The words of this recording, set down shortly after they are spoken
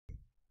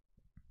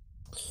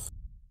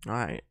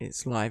Alright,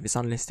 it's live. It's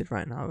unlisted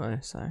right now though,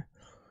 so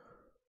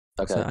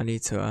Okay. I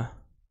need to.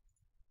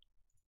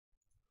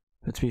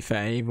 But to be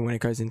fair, even when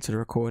it goes into the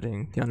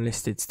recording, the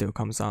unlisted still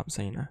comes up,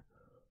 so you know.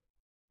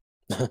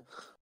 I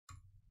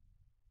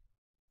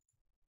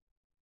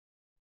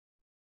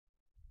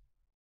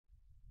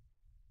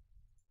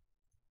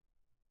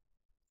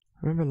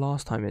remember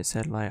last time it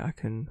said like I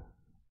can.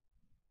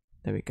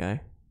 There we go.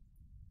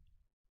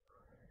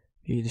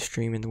 View the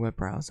stream in the web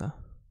browser.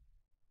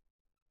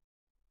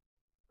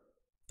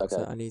 Okay.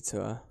 So I need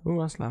to.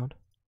 Oh, that's loud.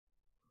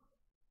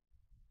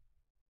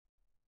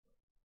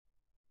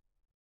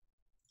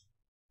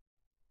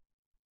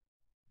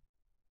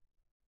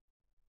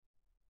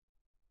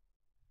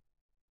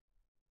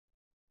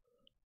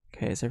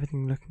 Okay, is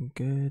everything looking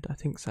good? I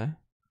think so.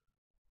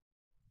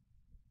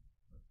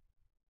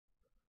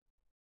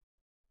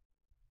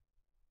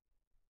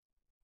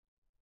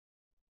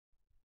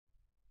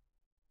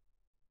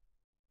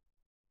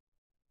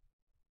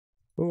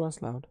 Oh,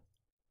 that's loud.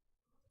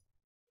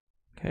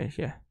 Okay,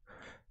 yeah.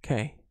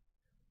 Okay.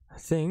 I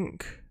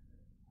think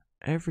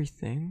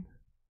everything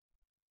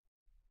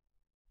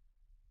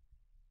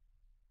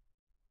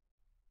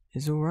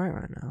is alright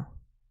right now.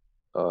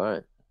 All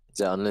right. Is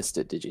it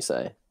unlisted? Did you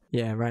say?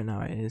 Yeah, right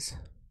now it is.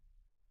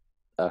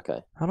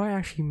 Okay. How do I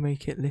actually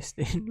make it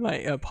listed?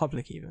 Like,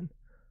 public even?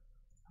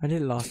 I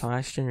did it last time. I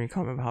actually genuinely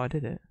can't remember how I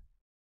did it.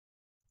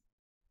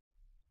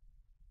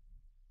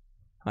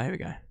 Oh, here we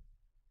go.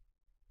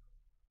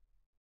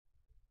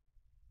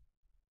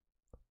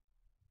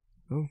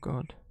 Oh,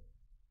 God.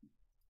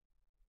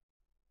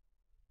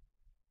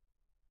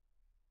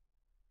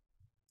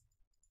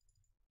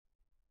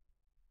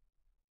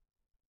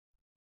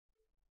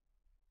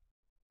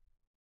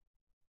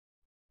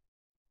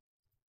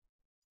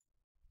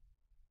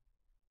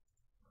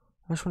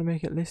 I just want to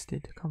make it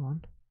listed. Come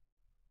on.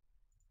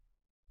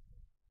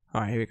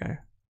 Alright, here we go.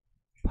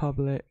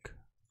 Public.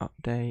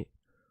 Update.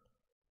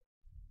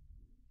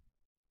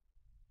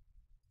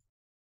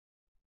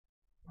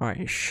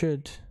 Alright, it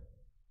should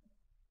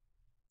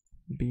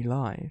be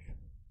live.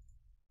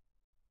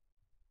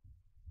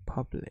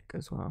 Public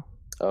as well.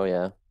 Oh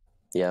yeah.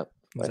 Yep.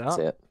 Is I it can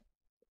see up?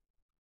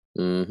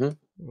 it. Mm-hmm.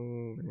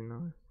 Oh, very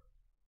nice.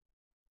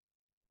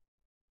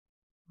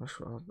 That's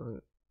what I was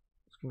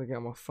just gonna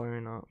get my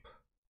phone up.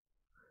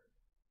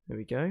 There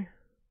we go.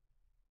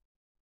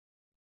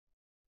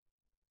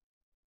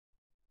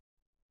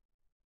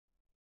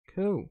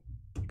 Cool.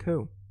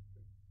 Cool.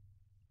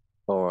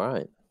 All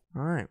right.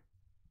 Alright.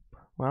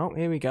 Well,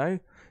 here we go.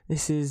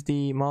 This is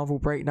the Marvel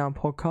Breakdown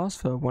podcast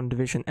for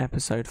WandaVision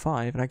episode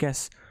 5, and I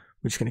guess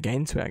we're just going to get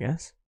into it, I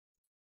guess.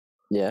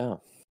 Yeah.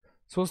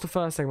 So what's the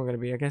first segment going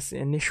to be? I guess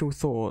initial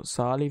thoughts.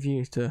 So I'll leave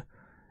you to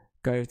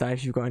go with that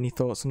if you've got any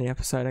thoughts on the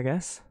episode, I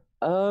guess.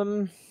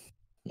 It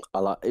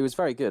was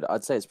very good.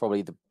 I'd say it's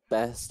probably the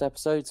best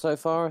episode so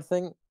far, I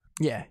think.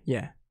 Yeah.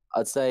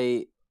 I'd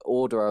say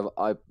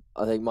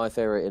I think my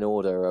favorite in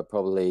order are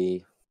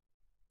probably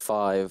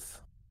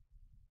 5,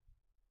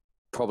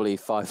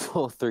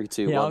 4, 3,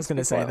 2, 1. Yeah, I was going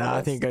to say that. Honest.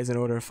 I think it goes in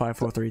order of 5,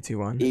 4, 3, 2,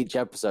 1. Each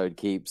episode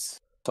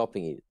keeps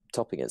topping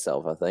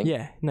itself, I think.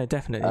 Yeah, no,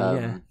 definitely,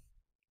 yeah.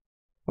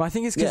 Well, I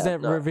think it's because they're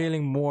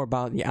revealing more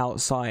about the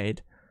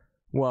outside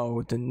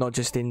world and not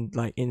just in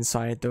like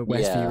inside the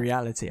Westview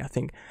reality. I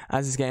think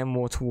as it's getting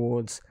more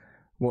towards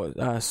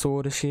what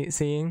Sword is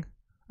seeing,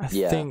 I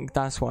think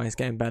that's why it's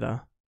getting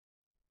better.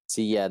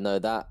 See,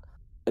 that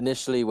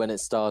initially when it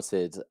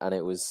started and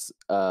it was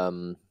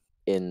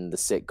in the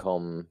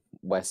sitcom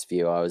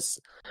Westview,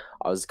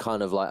 I was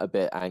kind of like a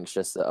bit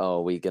anxious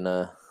that we're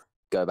gonna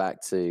go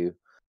back to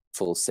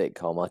full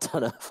sitcom. I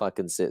don't know if I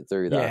can sit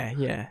through that.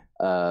 Yeah.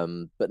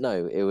 But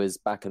no, it was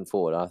back and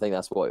forward. I think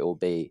that's what it will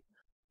be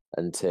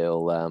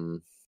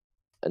until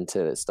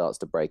it starts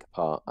to break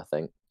apart, I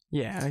think.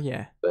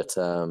 Yeah. But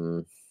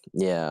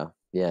yeah.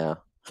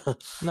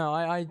 No,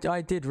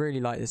 I did really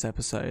like this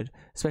episode,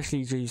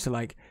 especially due to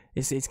like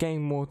it's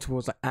getting more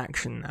towards like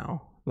action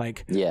now.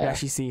 Like you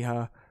actually see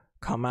her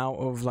come out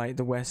of like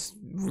the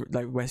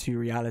Westview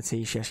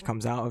reality. She actually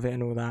comes out of it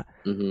and all that.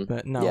 Mm-hmm.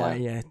 But no,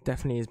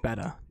 definitely is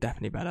better.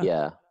 Definitely better.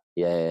 Yeah.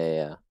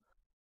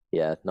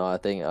 No, I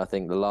think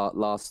the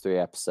last 3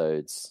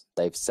 episodes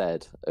they've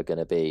said are going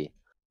to be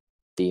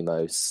the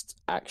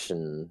most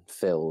action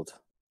filled.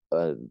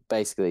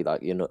 Basically,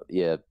 like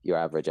your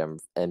average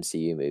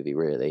MCU movie,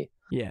 really.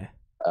 Yeah.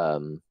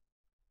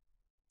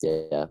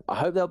 Yeah. I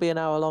hope they'll be an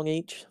hour long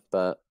each,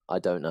 but I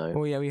don't know.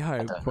 Well, yeah, we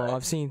hope. Well,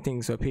 I've seen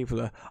things where people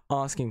are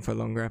asking for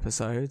longer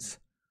episodes.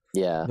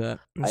 Yeah. But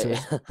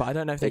I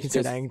don't know if they can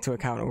take that into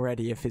account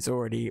already if it's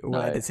already all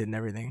edited and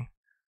everything.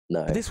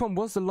 No. But this one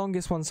was the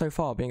longest one so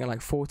far, being at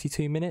like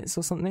 42 minutes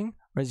or something,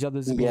 whereas the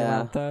others have been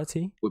around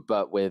 30.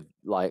 But with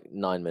like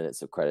 9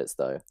 minutes of credits,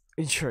 though.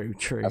 True.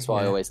 That's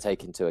what I always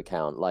take into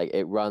account. Like,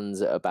 it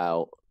runs at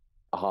about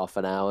a half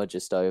an hour,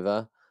 just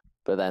over,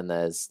 but then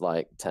there's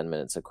like 10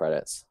 minutes of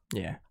credits.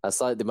 Yeah.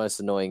 That's like the most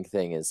annoying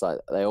thing is like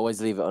they always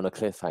leave it on a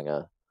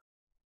cliffhanger.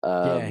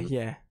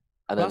 Yeah.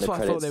 And that's what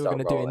I thought they were going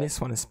to do in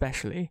this one,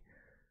 especially.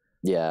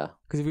 Yeah.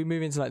 Because if we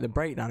move into like the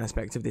breakdown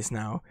aspect of this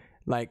now,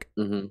 Like,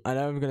 I know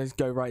we're going to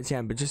go right to the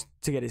end, but just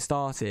to get it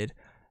started,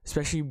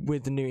 especially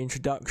with the new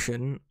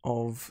introduction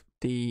of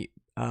the,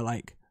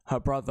 like, her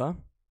brother,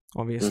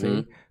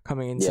 obviously,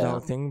 coming into the whole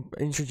thing,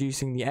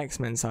 introducing the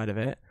X-Men side of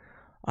it.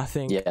 I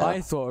think,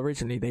 I thought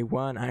originally they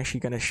weren't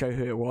actually going to show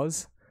who it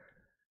was.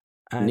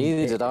 And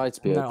neither did I,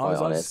 to be quite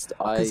honest.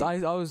 Because I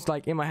was,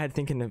 like, in my head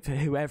thinking of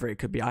whoever it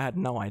could be. I had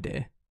no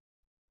idea.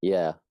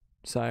 Yeah.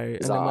 So, and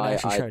then when I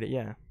actually showed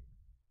it,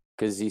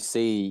 because you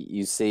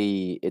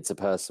see it's a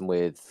person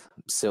with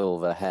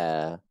silver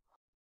hair,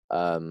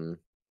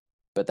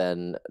 but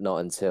then not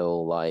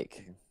until,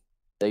 like,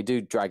 they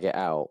do drag it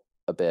out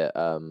a bit.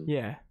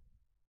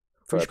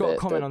 Which got a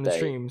comment on the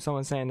stream,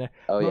 someone saying the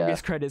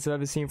longest credits I've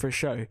ever seen for a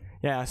show.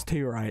 Yeah, that's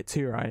two right.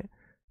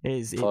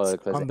 It's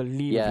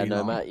unbelievably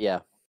long.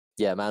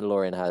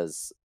 Mandalorian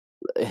has,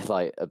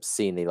 like,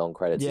 obscenely long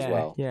credits as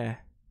well. Yeah.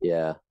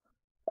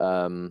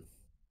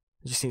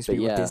 It just seems to be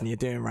what Disney are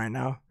doing right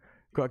now.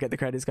 Got to get the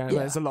credits going.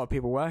 There's a lot of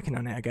people working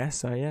on it, I guess.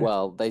 So yeah.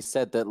 Well, they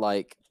said that,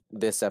 like,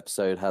 this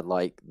episode had,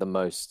 like, the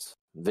most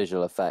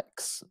visual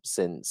effects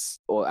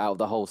or out of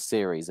the whole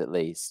series at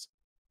least.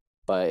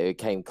 But it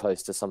came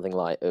close to something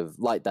like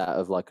that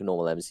of like a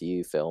normal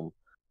MCU film.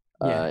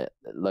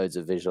 Loads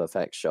of visual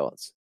effects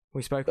shots.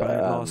 We spoke about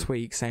it last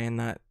week, saying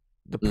that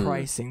the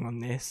pricing on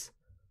this,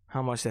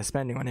 how much they're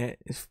spending on it,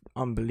 is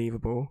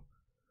unbelievable.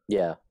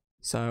 Yeah.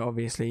 So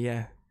obviously,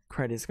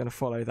 credits going to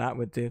follow that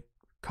with the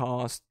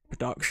cast,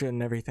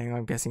 production, everything.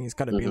 I'm guessing it's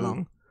going to be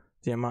long,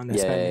 the amount they're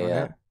spending on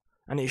it.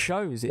 And it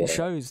shows. It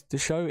shows. The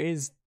show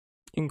is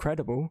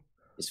incredible.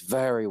 It's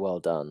very well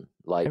done.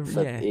 Like,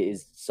 it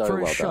is so well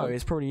done. For a show,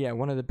 it's probably,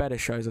 one of the better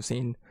shows I've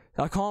seen.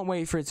 I can't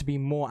wait for it to be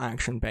more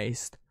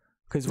action-based.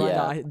 Because right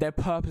now, they're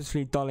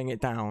purposely dulling it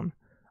down.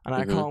 And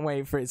I can't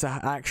wait for it to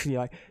actually,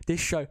 like, this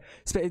show,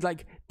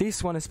 like,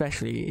 this one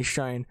especially is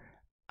showing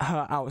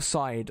her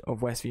outside of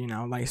Westview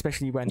now. Like,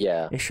 especially when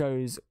it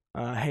shows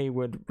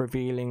Hayward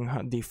revealing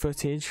the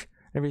footage,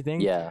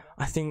 everything. Yeah.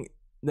 I think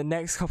the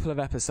next couple of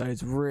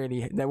episodes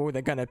really,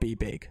 they're going to be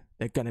big.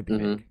 They're going to be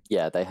big.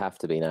 Yeah, they have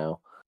to be now.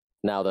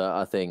 Now that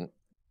I think,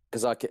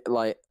 because I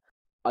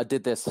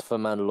did this for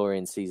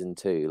Mandalorian season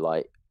 2,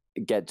 like,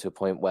 get to a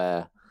point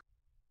where,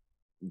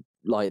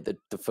 like, the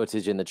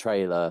footage in the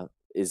trailer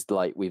is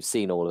like we've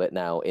seen all of it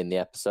now in the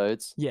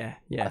episodes. Yeah.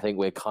 I think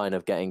we're kind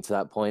of getting to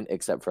that point,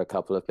 except for a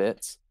couple of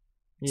bits.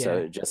 Yeah. So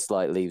it just,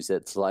 like, leaves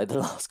it to, like, the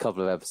last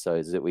couple of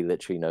episodes that we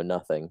literally know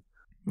nothing.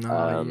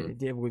 No,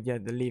 they're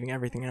leaving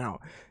everything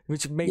out,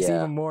 which makes it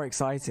even more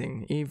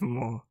exciting, even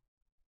more.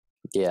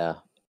 Yeah,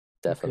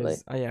 definitely.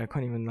 Because, I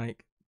can't even,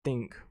 like,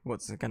 think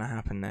what's gonna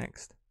happen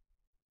next.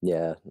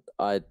 Yeah,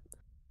 I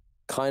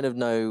kind of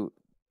know,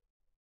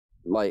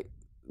 like,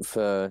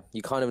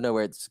 you kind of know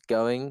where it's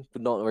going,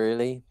 but not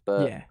really.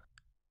 But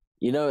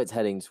you know it's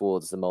heading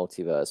towards the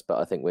multiverse, but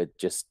I think we're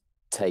just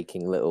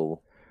taking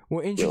little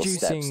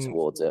steps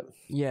towards it.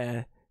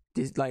 Yeah,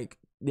 this, like,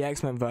 the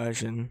X-Men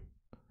version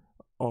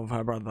of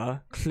her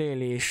brother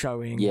clearly is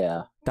showing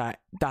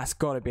that's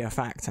got to be a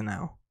factor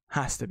now.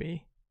 Has to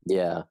be.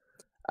 Yeah,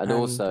 and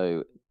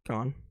also go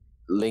on.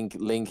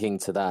 Linking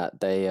to that,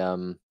 they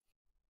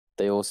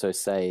also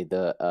say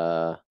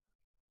that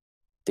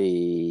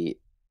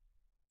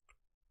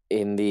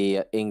in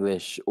the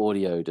English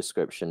audio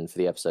description for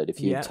the episode, if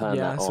you turn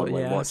that on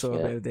when watching I saw a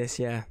bit of this,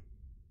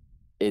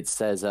 it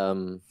says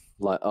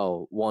like,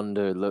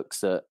 Wanda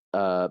looks at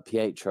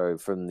Pietro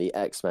from the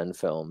X-Men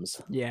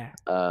films. Yeah,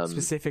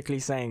 specifically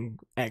saying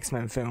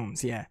X-Men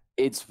films. Yeah,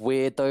 it's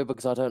weird though,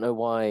 because I don't know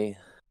why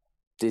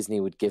Disney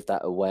would give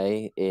that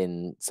away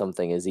in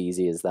something as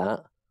easy as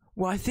that.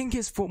 Well, I think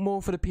it's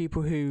more for the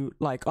people who,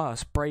 like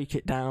us, break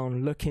it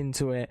down, look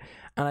into it,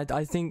 and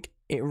I think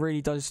it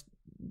really does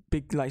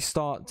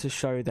start to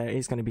show there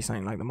is going to be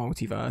something like the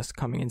multiverse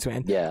coming into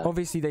it. And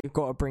obviously they've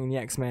got to bring the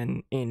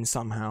X-Men in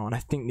somehow, and I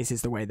think this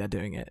is the way they're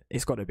doing it.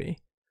 It's got to be.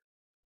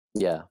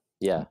 Yeah,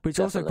 Which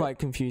definitely also quite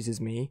confuses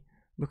me,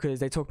 because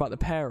they talk about the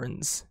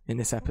parents in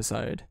this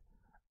episode,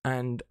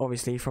 and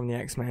obviously from the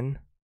X-Men,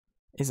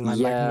 isn't like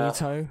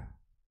Magneto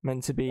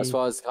meant to be? That's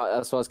what I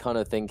was kind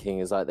of thinking,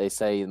 is like they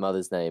say the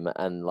mother's name,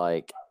 and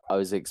like I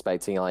was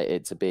expecting like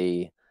it to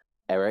be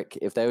Eric.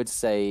 If they would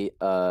say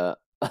her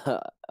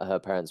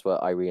parents were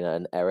Irina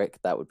and Eric,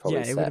 that would probably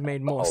it would have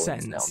made more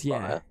sense.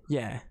 Yeah.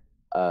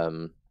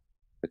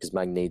 Because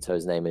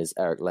Magneto's name is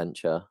Eric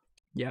Lencher.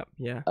 Yep.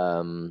 Yeah.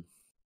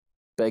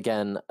 But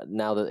again,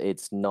 now that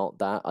it's not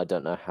that, I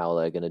don't know how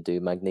they're going to do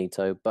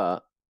Magneto,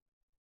 but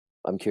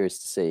I'm curious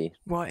to see.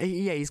 Well,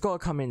 he's got to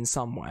come in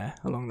somewhere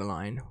along the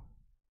line.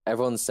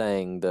 Everyone's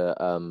saying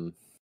that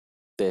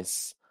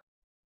this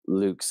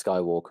Luke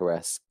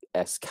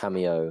Skywalker-esque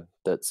cameo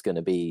that's going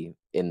to be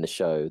in the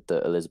show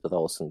that Elizabeth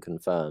Olsen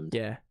confirmed.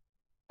 Yeah.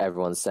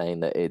 Everyone's saying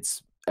that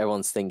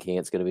everyone's thinking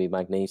it's going to be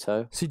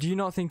Magneto. So do you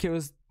not think it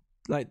was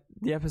like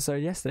the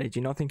episode yesterday? Do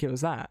you not think it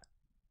was that?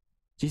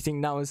 Do you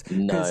think that was...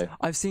 No.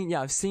 I've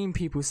seen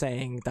people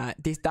saying that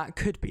that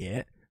could be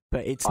it,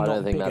 but it's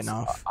not big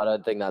enough. I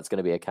don't think that's going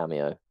to be a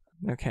cameo.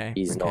 Okay.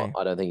 He's not.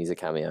 I don't think he's a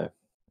cameo.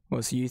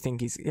 Well, so you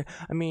think he's...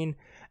 I mean,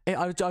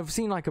 I've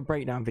seen like a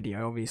breakdown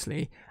video,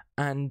 obviously,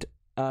 and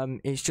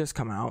it's just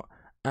come out,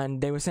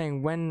 and they were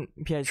saying when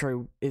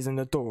Pietro is in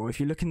the door, if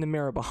you look in the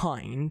mirror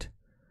behind,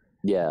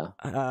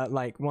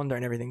 like Wanda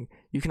and everything,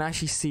 you can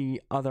actually see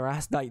other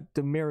like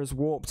the mirror's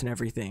warped and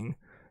everything.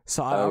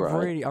 So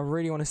I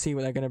really want to see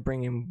what they're going to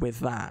bring in with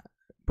that,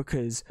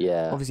 because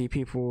obviously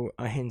people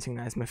are hinting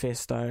that it's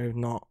Mephisto,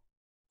 not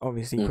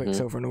obviously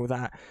Quicksilver and all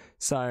that.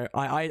 So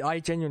I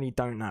genuinely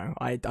don't know.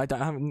 I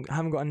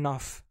haven't got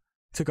enough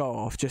to go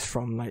off just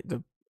from like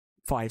the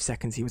 5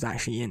 seconds he was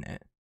actually in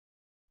it.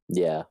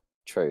 Yeah,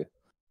 true.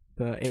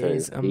 But it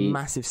is a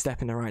massive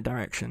step in the right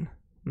direction.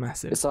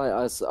 Massive. It's like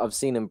I've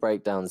seen in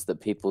breakdowns that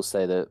people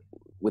say that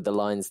with the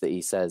lines that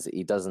he says,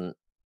 he doesn't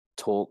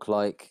talk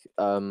like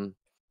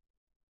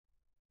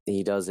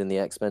he does in the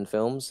X-Men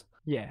films.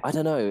 Yeah. I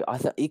don't know.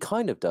 He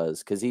kind of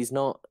does, because he's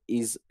not.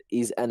 He's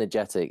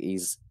energetic.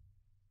 He's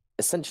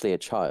essentially a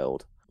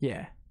child.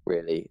 Yeah.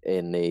 Really,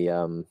 in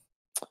the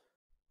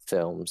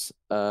films.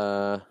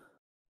 But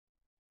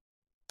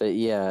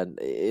yeah,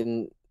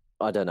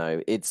 I don't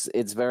know.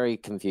 It's very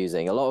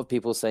confusing. A lot of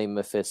people say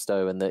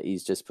Mephisto and that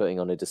he's just putting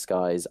on a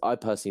disguise. I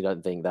personally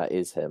don't think that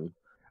is him.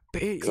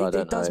 But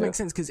it does make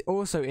sense, because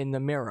also in the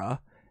mirror,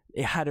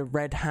 it had a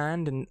red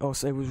hand, and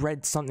also it was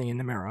red something in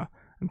the mirror,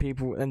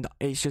 and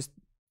it's just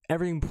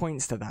everything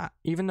points to that.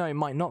 Even though it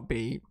might not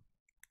be,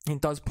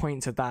 it does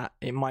point to that.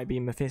 It might be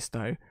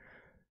Mephisto.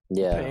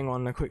 Yeah. Putting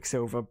on the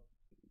Quicksilver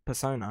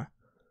persona.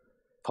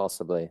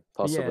 Possibly.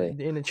 Yeah,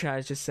 in the chat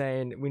is just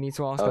saying we need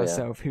to ask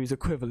ourselves who's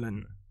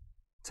equivalent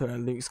to a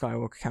Luke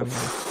Skywalker cameo.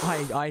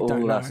 I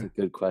don't know. That's a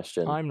good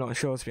question. I'm not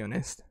sure, to be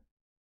honest.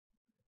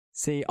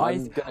 See,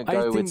 I'm gonna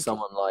go with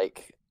someone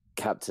like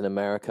Captain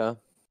America.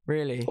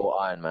 Really? Or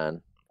Iron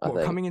Man. I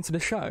think. Coming into the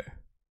show?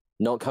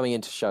 Not coming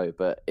into show,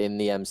 but in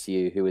the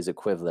MCU, who is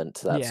equivalent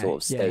to that sort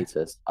of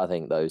status. I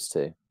think those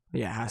two.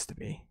 Yeah, it has to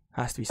be.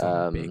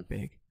 Someone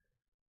big.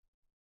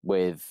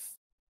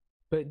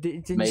 But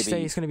didn't you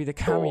say it's going to be the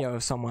cameo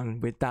of someone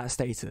with that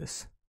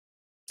status?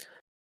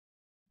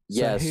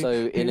 Yeah, so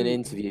in an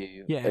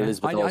interview,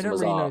 Elizabeth Olsen I don't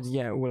was really asked,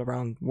 know all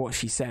around what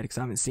she said, because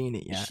I haven't seen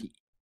it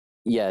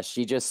yet.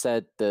 She just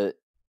said that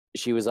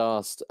she was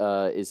asked,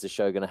 is the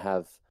show going to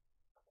have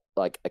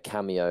like a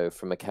cameo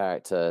from a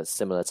character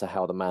similar to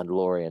how the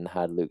Mandalorian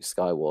had Luke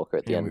Skywalker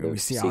at the end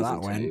of season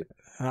 2.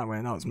 That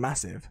was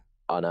massive.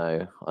 I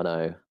know.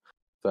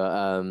 But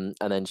and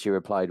then she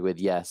replied with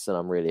yes, and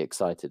I'm really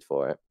excited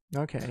for it.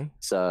 Okay.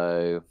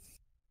 So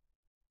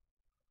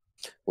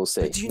we'll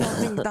see. But do you not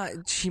think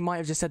that she might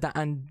have just said that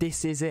and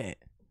this is it?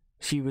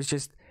 She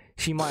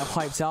might have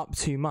hyped it up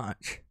too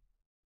much.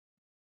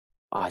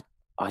 I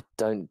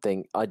don't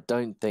think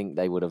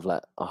they would have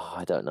let. Oh,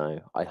 I don't know.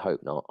 I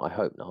hope not.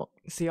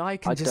 See, I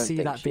can just see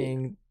that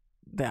being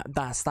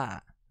that's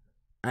that.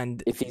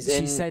 And if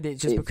she said it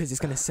just because it's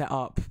going to set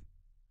up.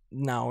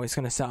 Now it's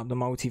going to set up the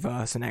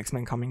multiverse and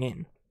X-Men coming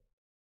in.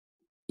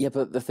 Yeah,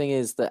 but the thing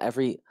is that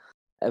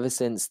ever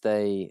since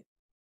they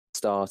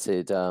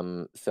started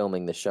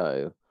filming the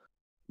show,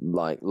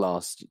 like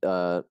not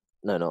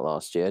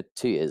last year,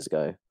 2 years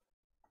ago,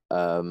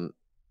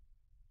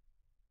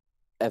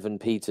 Evan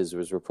Peters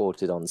was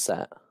reported on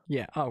set.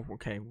 Yeah. Oh,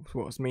 okay.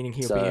 What's meaning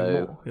he'll be in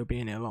more? He'll be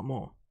in it a lot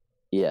more.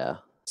 Yeah.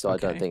 So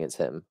okay. I don't think it's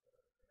him.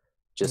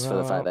 Just for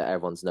the fact that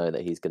everyone's known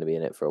that he's going to be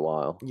in it for a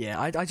while.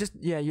 Yeah,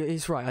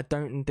 he's right. I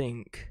don't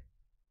think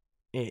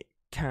it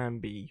can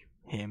be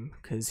him,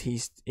 because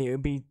he's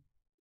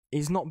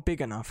not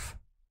big enough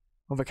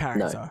of a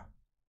character.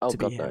 No. To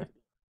be him.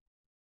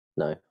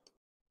 No.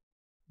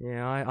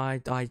 Yeah,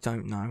 I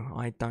don't know.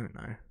 I don't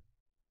know.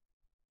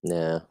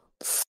 Yeah.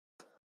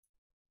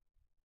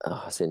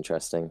 Oh, it's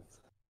interesting.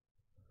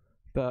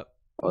 But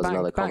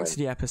back to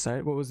the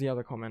episode. What was the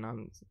other comment?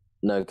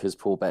 No, because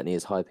Paul Bettany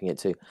is hyping it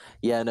too.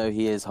 Yeah, no,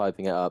 he is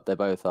hyping it up. They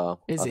both are.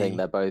 I think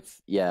they're both.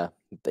 Yeah,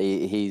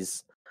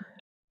 he's.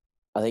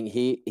 I think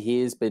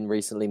he has been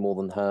recently more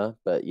than her,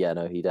 but yeah,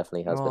 no, he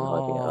definitely has been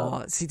hyping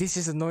it up. See, this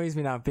just annoys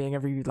me now. Being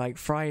every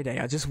Friday,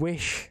 I just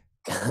wish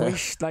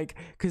like,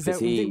 because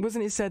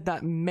wasn't it said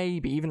that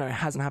maybe, even though it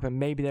hasn't happened,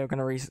 maybe they were going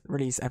to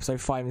release episode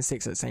 5 and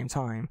 6 at the same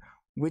time.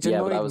 Which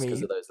annoyed me. That was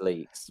because of those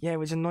leaks. Yeah,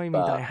 which annoyed me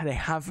that they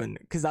haven't,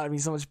 because that would be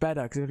so much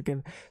better, because it would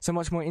give so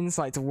much more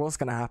insight to what's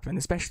going to happen,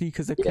 especially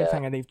because the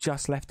cliffhanger they've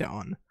just left it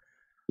on.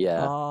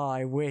 Yeah. Oh,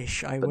 I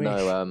wish.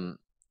 No,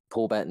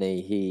 Paul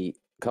Bettany,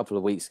 a couple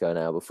of weeks ago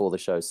now, before the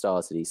show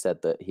started, he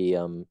said that he,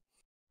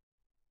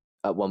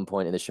 at one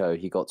point in the show,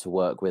 he got to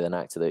work with an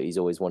actor that he's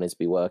always wanted to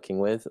be working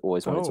with,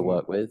 always wanted to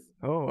work with.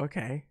 Oh,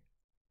 okay.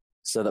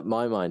 So that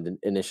my mind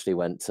initially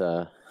went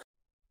to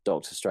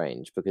Doctor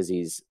Strange, because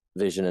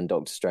Vision and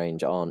Doctor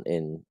Strange aren't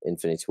in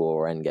Infinity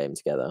War or Endgame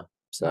together.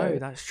 So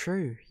that's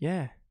true.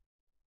 Yeah.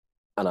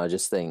 And I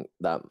just think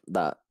that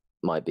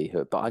might be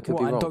who, but I could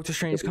be wrong. And Doctor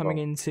Strange coming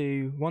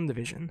into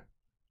WandaVision?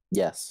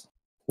 Yes.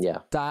 Yeah.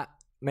 That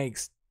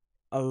makes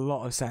a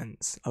lot of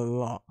sense. A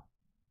lot.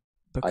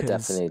 I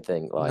definitely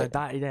think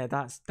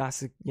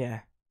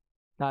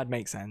that'd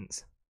make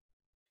sense.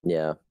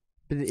 Yeah.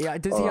 But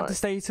does he have the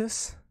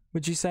status,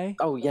 would you say?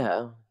 Oh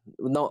yeah.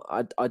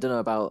 I don't know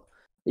about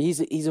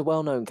He's a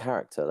well-known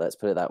character. Let's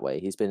put it that way.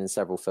 He's been in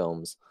several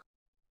films.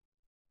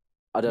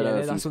 I don't know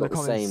if he's got the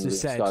same Luke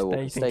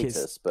Skywalker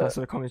status, but that's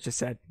what the comments just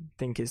said.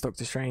 Think it's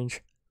Doctor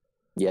Strange.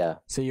 Yeah.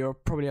 So you're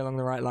probably along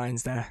the right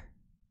lines there.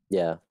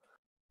 Yeah,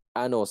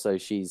 and also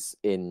she's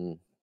in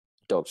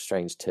Doctor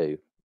Strange 2,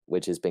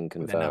 which has been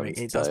confirmed.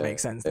 It does make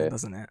sense, then,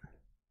 doesn't it?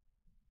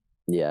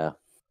 Yeah.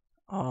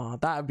 Oh,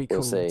 that would be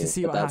cool to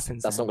see what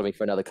happens. That's not going to be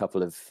for another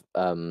couple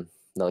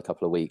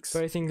of weeks.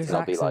 Both English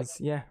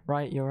accents. Yeah,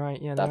 right. You're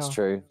right. Yeah, that's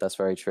true. That's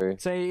very true.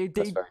 So it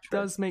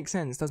does make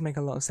sense. Does make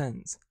a lot of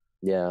sense.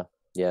 Yeah.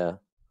 Yeah.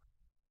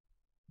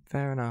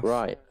 Fair enough.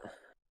 Right.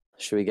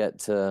 Should we get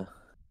to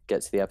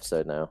the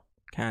episode now?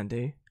 Can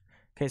do.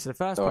 Okay, so the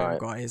first point I've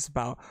got is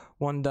about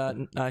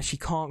Wanda. She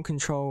can't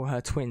control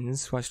her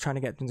twins while she's trying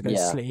to get them to go to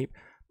sleep,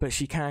 but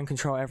she can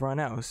control everyone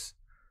else.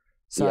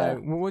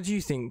 So what do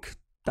you think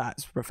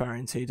that's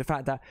referring to? The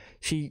fact that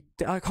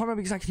I can't remember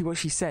exactly what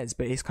she says,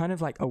 but it's kind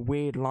of like a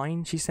weird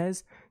line she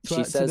says.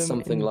 She says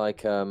something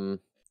like,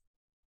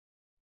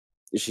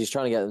 she's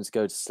trying to get them to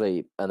go to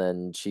sleep, and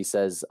then she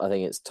says, I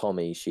think it's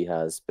Tommy she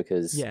has,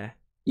 because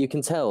you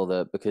can tell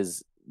that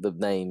because the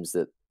names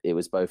that it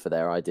was both of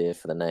their idea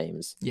for the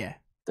names. Yeah.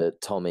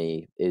 That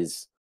Tommy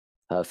is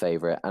her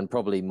favorite, and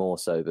probably more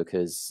so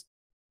because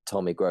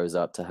Tommy grows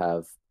up to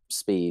have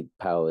speed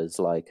powers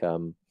like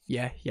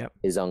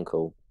his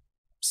uncle.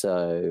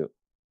 So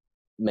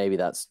maybe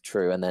that's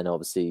true, and then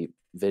obviously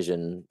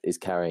Vision is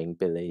carrying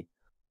Billy.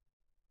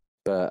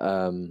 But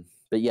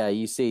yeah,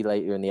 you see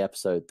later in the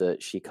episode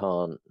that she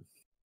can't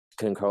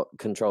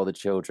control the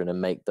children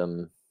and make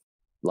them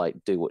like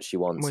do what she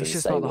wants. Well, it's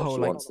just about the whole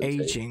like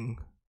aging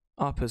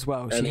up as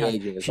well. She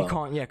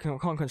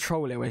can't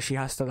control it, where she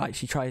has to like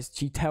she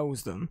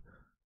tells them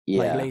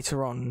like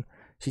later on,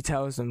 she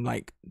tells them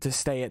like to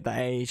stay at that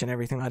age and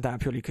everything like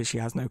that purely because she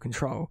has no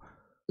control.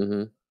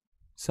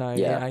 So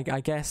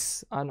I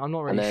guess I'm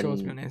not really sure,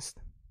 to be honest.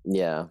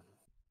 Yeah.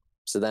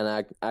 So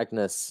then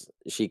Agnes,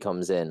 she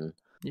comes in.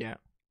 Yeah.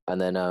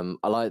 And then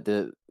I like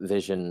the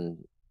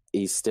Vision.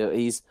 He's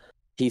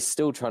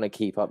still trying to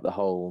keep up the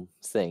whole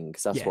thing,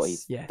 because that's what he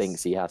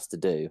thinks he has to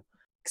do.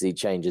 Because he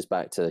changes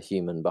back to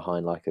human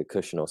behind like a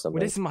cushion or something.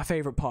 Well, this is my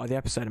favorite part of the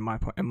episode, in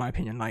my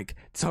opinion. Like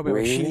this whole bit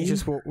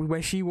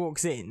where she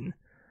walks in,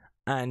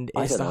 and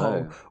it's the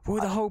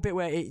whole bit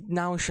where it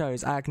now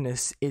shows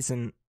Agnes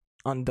isn't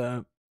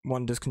under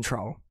Wanda's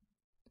control,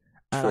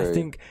 and I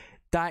think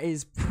that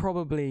is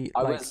probably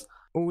I was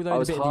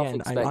half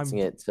expecting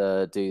it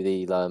to do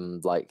the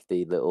like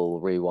the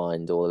little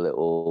rewind or the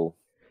little.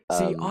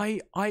 See,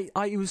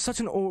 it was such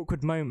an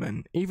awkward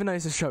moment. Even though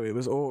it's a show, it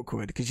was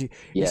awkward because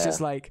it's just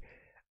like.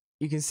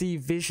 You can see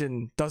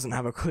Vision doesn't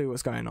have a clue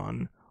what's going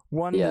on.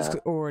 Wanda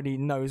already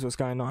knows what's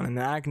going on, and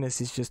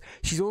Agnes is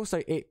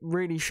it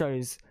really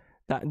shows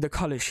that the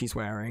colours she's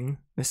wearing,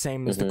 the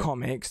same as the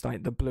comics,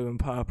 like the blue and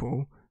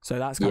purple. So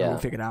that's kind of all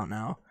figured out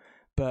now.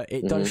 But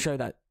it does show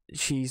that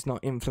she's not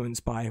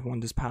influenced by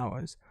Wanda's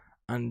powers.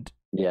 And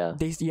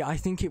I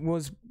think it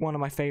was one of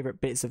my favourite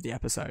bits of the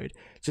episode,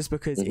 just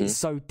because it's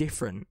so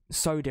different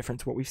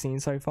to what we've seen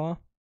so far.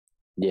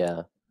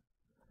 Yeah.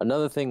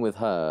 Another thing with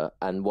her,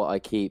 and what I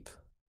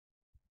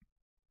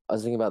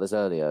was thinking about this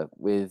earlier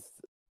with,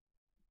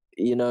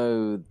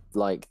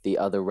 like the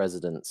other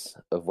residents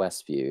of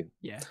Westview.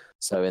 Yeah.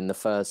 So in the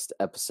first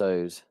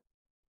episode,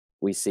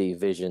 we see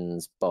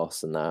Vision's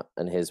boss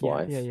and his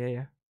wife.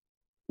 Yeah.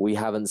 We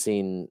haven't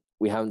seen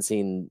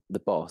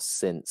the boss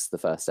since the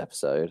first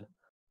episode.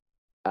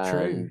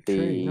 And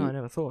true. No, I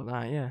never thought of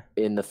that. Yeah.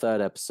 In the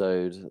third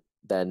episode,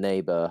 their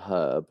neighbor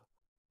Herb,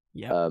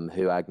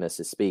 who Agnes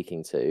is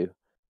speaking to,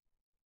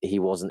 he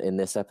wasn't in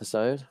this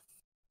episode.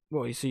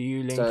 Well, so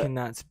you linking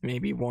that to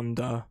maybe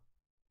Wanda?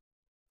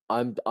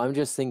 I'm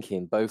just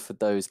thinking both of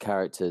those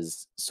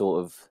characters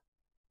sort of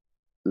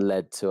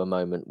led to a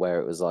moment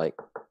where it was like,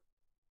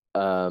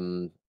 I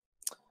don't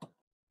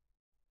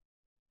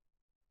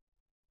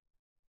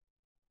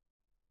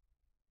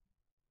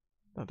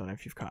know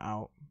if you've cut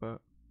out, but I'm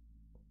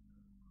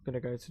gonna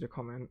go to the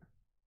comment.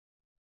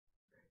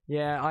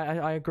 Yeah,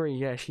 I agree.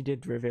 Yeah, she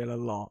did reveal a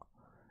lot,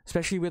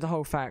 especially with the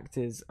whole fact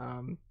is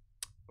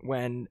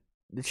when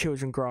the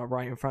children grow up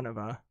right in front of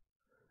her,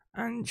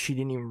 and she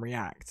didn't even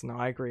react. No,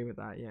 I agree with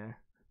that. Yeah,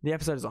 the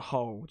episode as a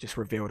whole just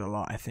revealed a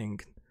lot, I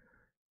think.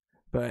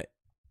 But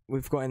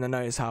we've got in the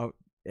notes how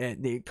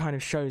it kind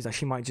of shows that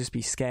she might just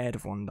be scared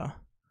of Wanda,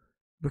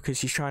 because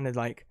she's trying to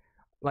like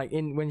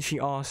when she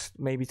asked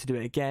maybe to do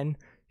it again,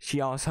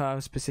 she asked her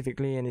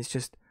specifically, and it's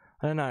just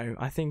I don't know.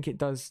 I think it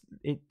does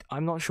it.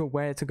 I'm not sure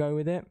where to go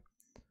with it,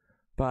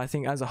 but I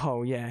think as a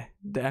whole, the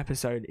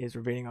episode is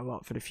revealing a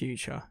lot for the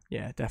future.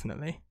 Yeah,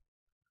 definitely.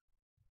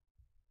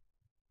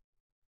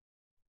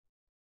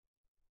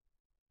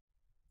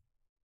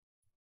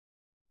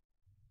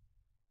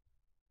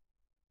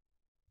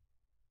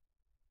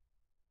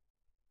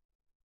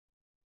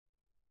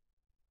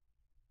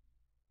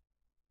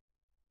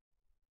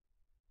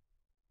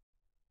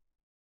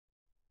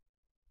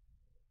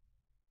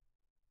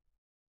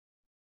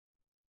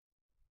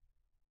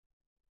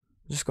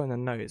 Just got in the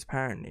notes,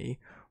 apparently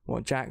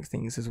what Jack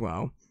thinks as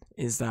well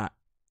is that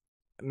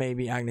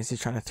maybe Agnes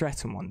is trying to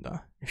threaten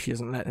Wanda if she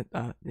doesn't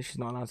if she's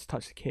not allowed to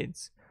touch the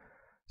kids.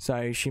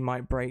 So she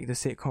might break the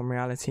sitcom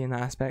reality in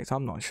that aspect.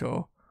 I'm not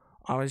sure.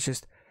 I was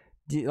just,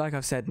 like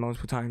I've said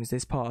multiple times,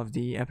 this part of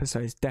the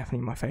episode is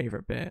definitely my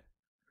favourite bit.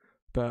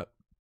 But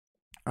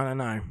I don't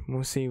know.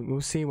 We'll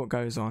see what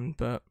goes on.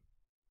 But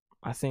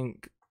I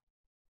think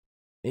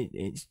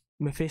it's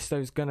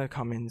Mephisto's gonna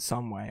come in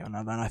some way or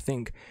another, and I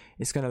think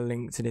it's gonna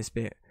link to this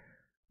bit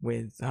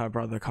with her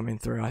brother coming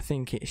through. I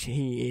think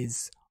he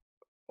is,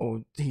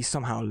 or he's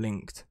somehow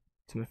linked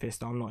to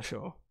Mephisto. I'm not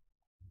sure.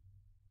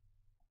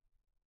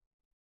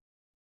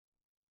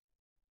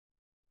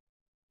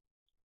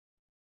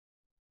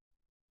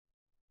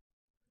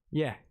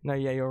 Yeah, no,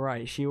 yeah, you're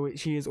right. She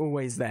is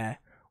always there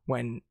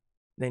when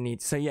they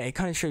need. So yeah, it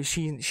kind of shows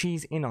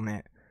she's in on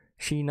it.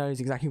 She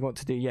knows exactly what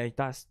to do.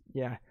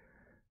 Yeah,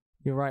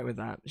 you're right with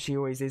that. She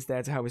always is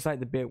there to help. It's like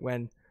the bit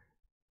when,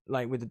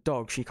 like with the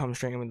dog, she comes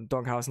straight in with the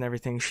doghouse and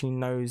everything. She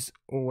knows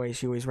always.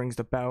 She always rings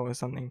the bell or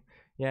something.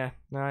 Yeah,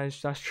 no,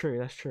 that's true.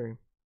 That's true.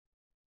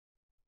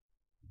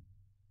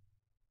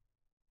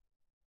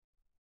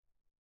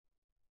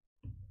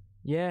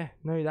 Yeah,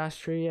 no, that's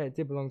true. Yeah, it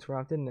did belong to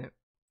Ralph, didn't it?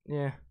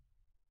 Yeah.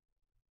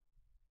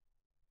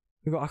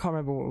 I can't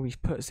remember what we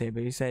put here,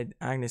 but we said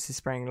Agnes is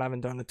spraying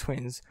lavender on the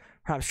twins,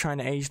 perhaps trying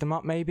to age them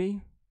up,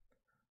 maybe.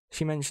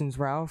 She mentions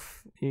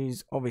Ralph,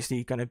 who's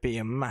obviously going to be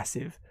a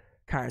massive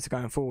character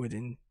going forward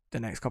in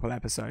the next couple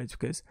episodes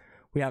because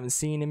we haven't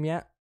seen him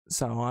yet,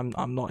 so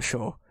I'm not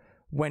sure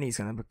when he's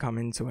going to come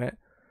into it.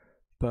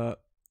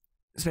 But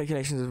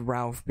speculations of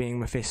Ralph being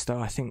Mephisto,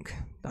 I think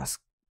that's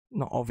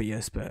not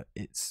obvious, but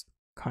it's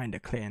kind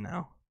of clear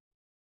now.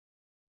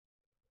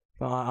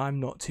 But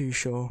I'm not too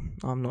sure.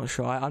 I'm not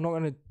sure. I'm not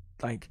going to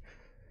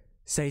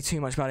say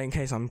too much about it in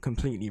case I'm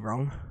completely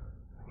wrong.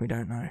 We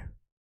don't know.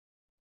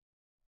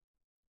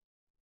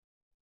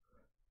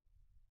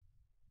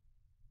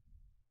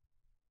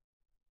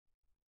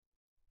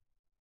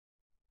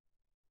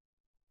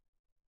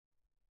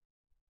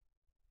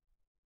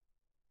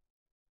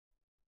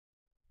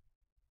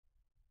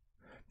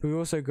 But we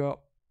also got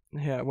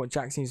here what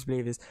Jack seems to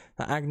believe is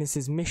that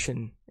Agnes's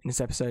mission in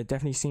this episode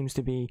definitely seems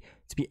to be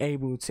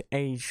able to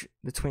age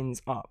the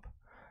twins up.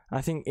 And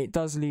I think it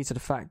does lead to the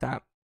fact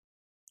that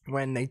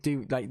when they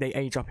do, they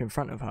age up in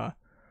front of her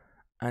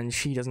and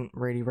she doesn't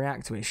really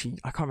react to it.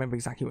 I can't remember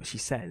exactly what she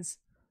says,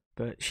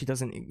 but she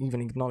doesn't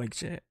even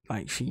acknowledge it.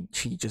 She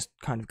just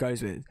kind of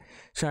goes with it,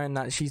 showing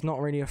that she's not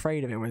really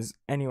afraid of it, whereas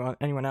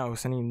anyone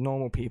else, any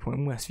normal people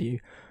in Westview,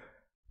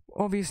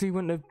 obviously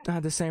wouldn't have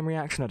had the same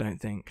reaction, I don't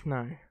think.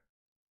 No.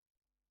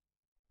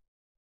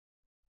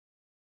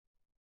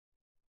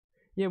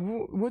 Yeah,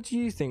 what do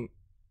you think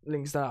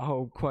links that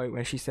whole quote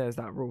where she says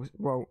that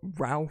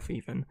Ralph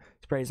even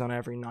sprays on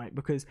every night?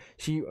 Because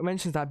she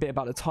mentions that bit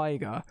about the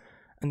tiger,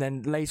 and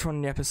then later on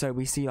in the episode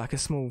we see a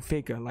small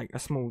figure, a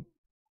small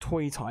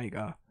toy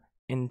tiger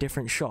in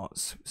different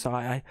shots. So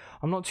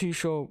I'm not too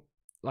sure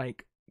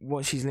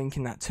what she's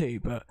linking that to,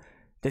 but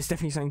there's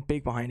definitely something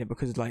big behind it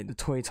because the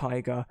toy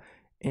tiger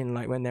in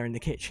when they're in the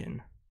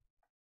kitchen.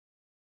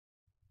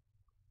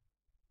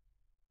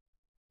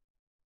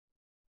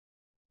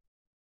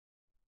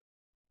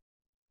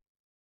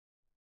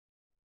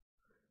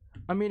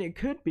 I mean, it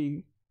could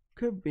be,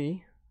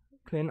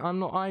 Clint.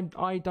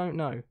 I don't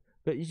know,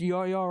 but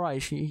you're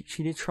right. She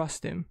did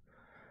trust him,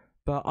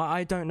 but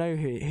I don't know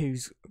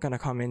who's gonna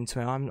come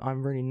into it.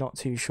 I'm really not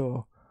too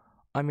sure.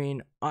 I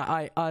mean,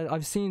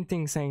 I've seen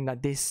things saying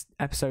that this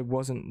episode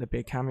wasn't the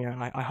big cameo,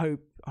 and I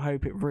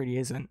hope it really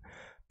isn't.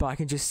 But I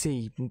can just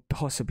see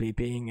possibly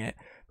being it,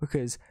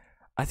 because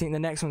I think the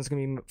next one's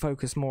going to be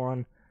focused more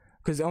on,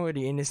 because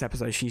already in this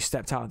episode she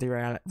stepped out of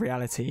the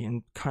reality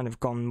and kind of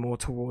gone more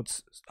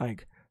towards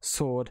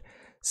Sword.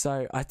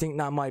 So I think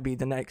that might be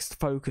the next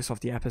focus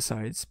of the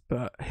episodes.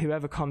 But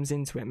whoever comes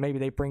into it, maybe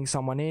they bring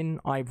someone in.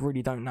 I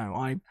really don't know.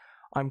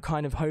 I'm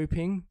kind of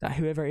hoping that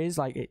whoever it is,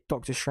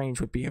 Doctor Strange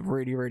would be a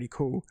really, really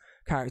cool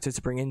character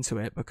to bring into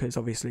it, because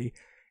obviously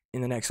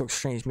in the next Doctor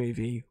Strange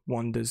movie,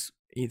 Wanda's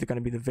either going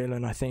to be the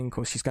villain, I think,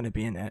 or she's going to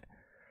be in it.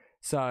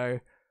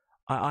 So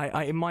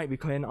I it might be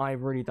Clint. I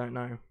really don't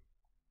know.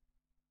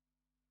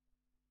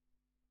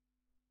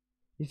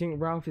 You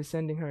think Ralph is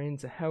sending her in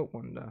to help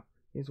Wanda?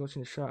 He's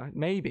watching the show.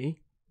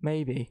 Maybe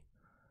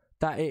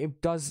that it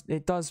does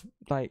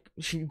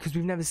because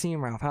we've never seen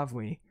Ralph, have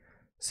we?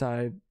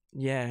 So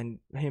yeah, and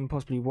him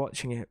possibly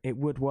watching it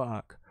would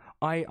work.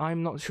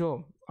 I'm not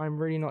sure. I'm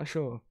really not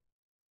sure.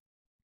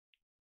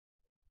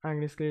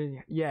 Agnes,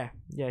 yeah,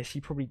 she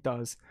probably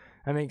does.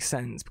 That makes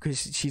sense,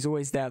 because she's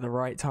always there at the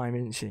right time,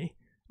 isn't she?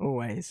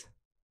 Always.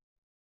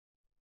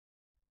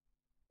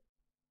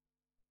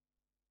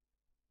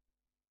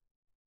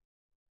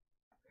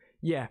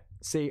 Yeah,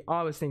 see,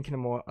 I was thinking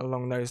more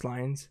along those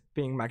lines,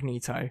 being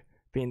Magneto,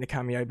 being the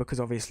cameo, because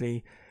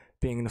obviously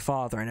being the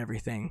father and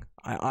everything,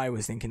 I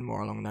was thinking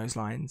more along those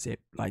lines.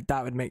 It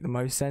that would make the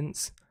most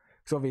sense,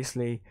 because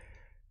obviously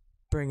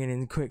bringing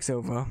in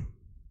Quicksilver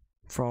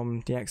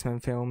from the X-Men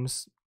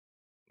films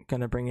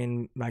gonna bring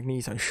in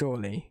Magneto,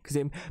 surely.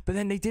 But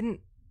then they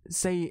didn't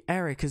say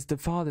Eric as the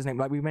father's name,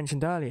 like we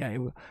mentioned earlier. I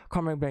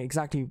can't remember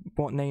exactly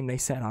what name they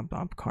said. I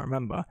can't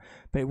remember,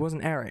 but it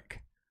wasn't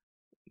Eric.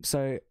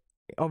 So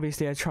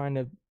obviously they're trying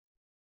to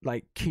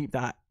like keep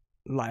that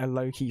like a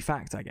low key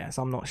fact, I guess.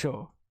 I'm not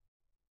sure,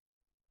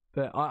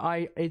 but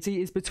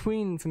it's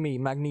between, for me,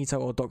 Magneto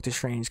or Doctor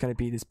Strange going to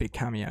be this big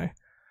cameo,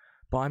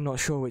 but I'm not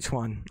sure which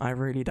one. I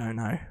really don't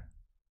know.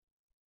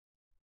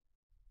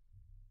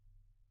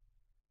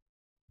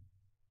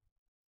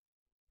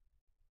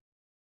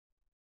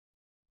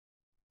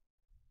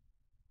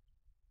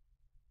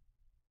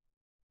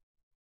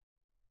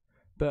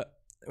 But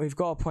we've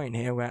got a point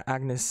here where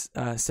Agnes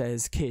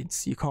says,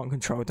 kids, you can't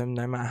control them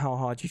no matter how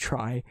hard you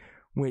try,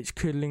 which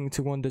could link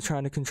to Wanda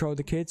trying to control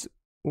the kids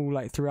all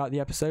like throughout the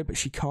episode, but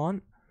she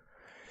can't.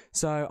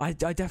 So I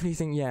definitely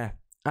think, yeah,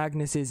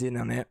 Agnes is in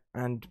on it.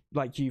 And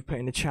like you put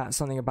in the chat,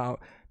 something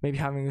about maybe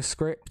having a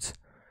script.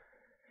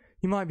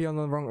 You might be on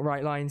the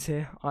right lines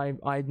here. I'm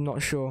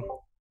not sure.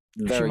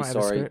 Very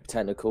sorry,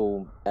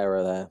 technical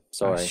error there.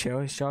 Sorry.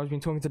 I've been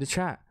talking to the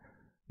chat.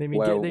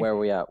 Where are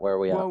we at?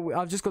 Well,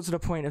 I've just got to the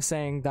point of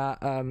saying that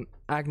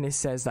Agnes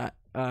says that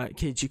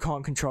kids, you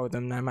can't control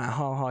them no matter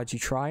how hard you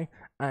try.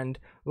 And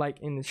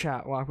like in the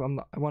chat,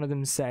 one of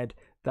them said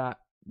that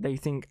they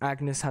think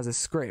Agnes has a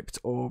script,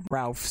 or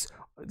Ralph's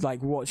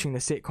like watching the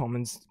sitcom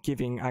and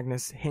giving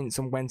Agnes hints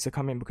on when to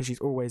come in because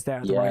she's always there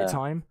at the right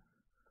time.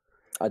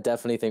 I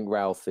definitely think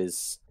Ralph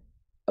is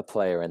a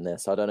player in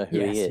this. I don't know who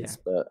he is,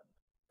 but...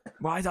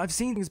 Well, I've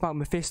seen things about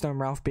Mephisto and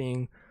Ralph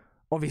being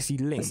obviously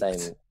linked. The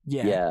same.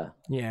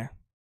 Yeah.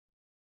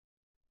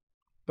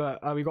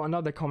 But we got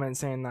another comment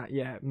saying that,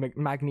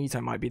 Magneto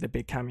might be the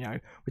big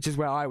cameo, which is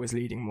where I was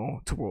leading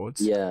more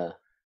towards. Yeah.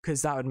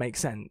 Because that would make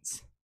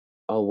sense.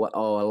 Oh,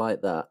 I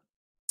like that.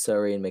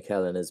 Sir Ian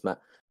McKellen as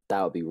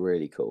that would be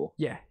really cool.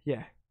 Yeah.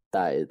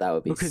 That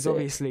would be because sick.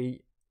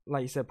 Obviously,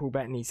 like you said, Paul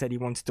Bettany said he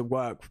wanted to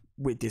work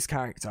with this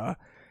character.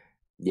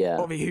 Yeah.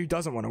 Obviously, who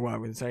doesn't want to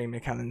work with Sir Ian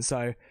McKellen?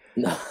 So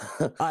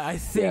I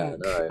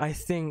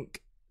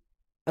think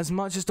as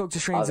much as Doctor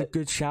Strange's a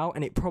good shout,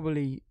 and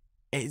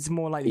it's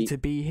more likely to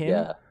be him.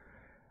 Yeah.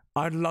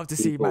 I'd love to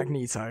see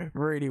Magneto.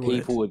 Really would.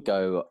 People would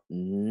go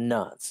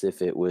nuts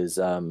if it was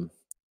Ian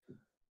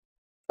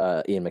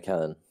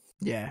McKellen.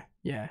 Yeah.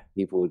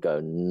 People would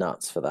go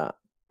nuts for that.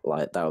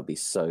 Like, that would be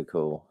so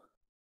cool.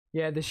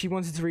 Yeah, that she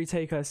wanted to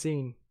retake her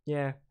scene.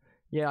 Yeah,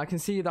 I can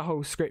see the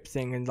whole script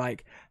thing, and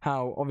like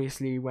how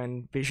obviously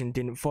when Vision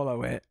didn't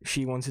follow it,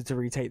 she wanted to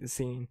retake the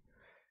scene.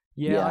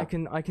 Yeah.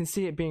 I can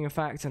see it being a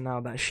factor now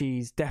that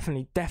she's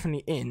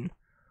definitely in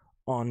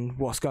on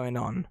what's going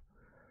on.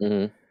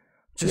 Mm-hmm.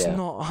 Just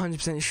not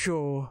 100%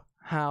 sure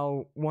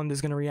how Wanda's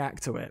going to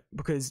react to it,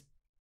 because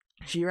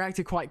she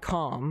reacted quite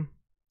calm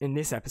in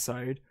this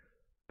episode,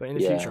 but in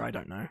the future, I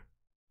don't know.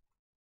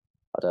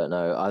 I don't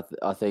know.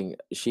 I think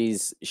she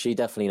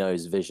definitely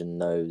knows Vision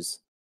knows.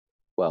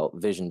 Well,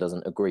 Vision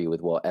doesn't agree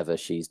with whatever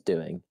she's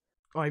doing.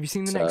 Oh, have you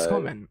seen the next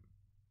comment?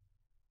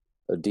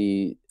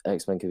 The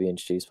X-Men could be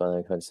introduced by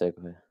the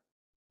Segue.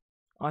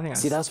 I think.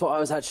 See, that's what I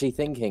was actually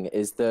thinking.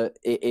 Is that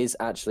it is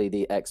actually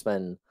the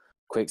X-Men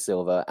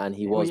Quicksilver, and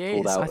he was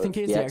pulled out. I think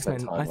it is the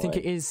X-Men. I think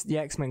it is the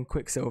X-Men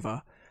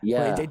Quicksilver.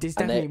 Yeah, it is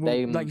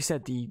definitely like you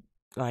said. The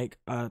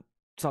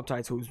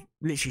subtitles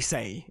literally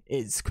say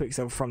it's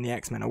Quicksilver from the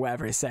X-Men or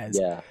whatever it says.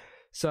 Yeah.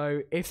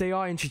 So if they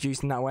are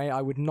introduced in that way,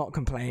 I would not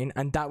complain,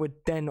 and that would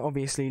then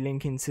obviously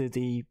link into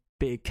the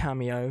big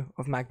cameo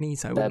of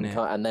Magneto, wouldn't it?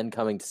 And then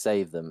coming to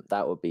save them,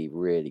 that would be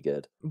really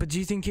good. But do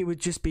you think it would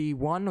just be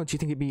one, or do you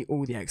think it'd be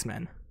all the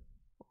X-Men?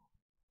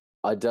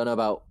 I don't know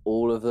about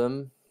all of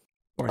them.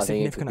 Or a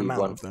significant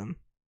amount of them.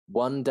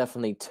 One,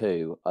 definitely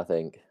two, I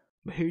think.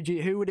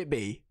 Who would it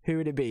be? Who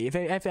would it be?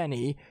 If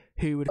any,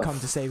 who would come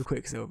to save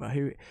Quicksilver?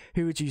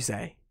 Who would you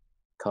say?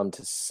 Come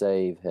to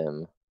save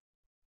him.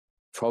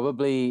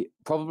 Probably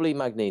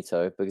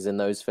Magneto, because in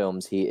those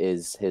films he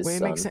is his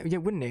son. Makes sense,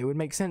 wouldn't it? It would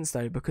make sense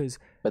though, because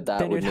but that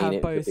then would you'd mean have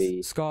it both could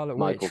be Scarlet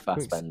Michael Witch,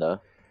 Fassbender.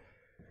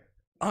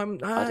 I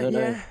don't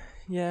know.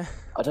 Yeah.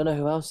 I don't know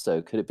who else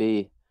though. Could it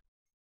be?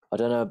 I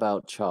don't know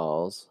about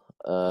Charles.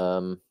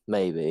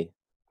 Maybe.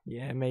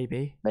 Yeah,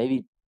 maybe.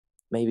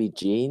 Maybe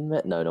Jean?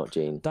 No, not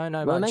Jean. Don't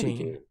know about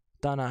Jean.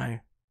 Don't know.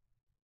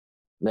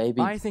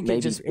 Maybe. I think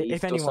maybe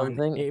if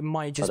anyone, it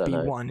might just be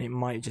one. It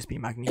might just be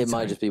Magneto. It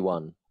might just be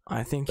one.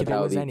 I think if it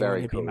was anyone,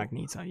 it'd be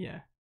Magneto.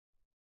 Yeah.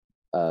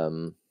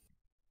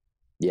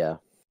 Yeah.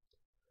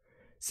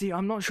 See,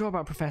 I'm not sure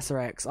about Professor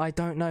X. I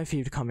don't know if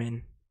he'd come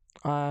in.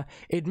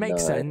 It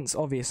makes sense,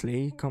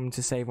 obviously, come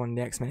to save one of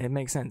the X-Men. It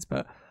makes sense,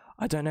 but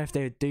I don't know if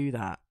they would do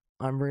that.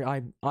 I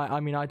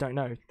mean, I don't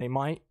know. They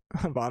might,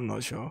 but I'm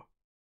not sure.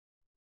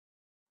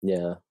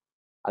 Yeah.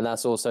 And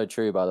that's also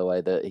true, by the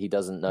way, that he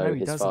doesn't know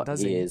he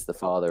is the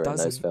father in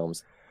those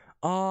films.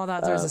 Oh,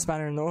 that throws a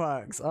spanner in the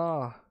works.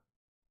 Oh.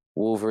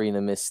 Wolverine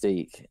and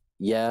Mystique.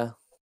 Yeah,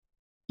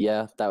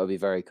 that would be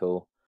very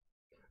cool.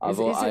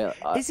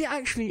 Is it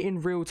actually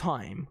in real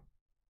time?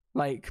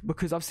 Like,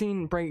 because I've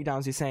seen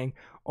breakdowns who's saying,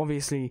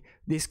 obviously,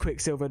 this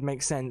Quicksilver would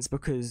make sense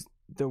because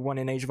the one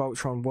in Age of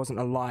Ultron wasn't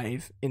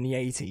alive in the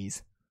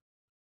 80s,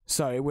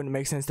 so it wouldn't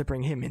make sense to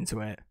bring him into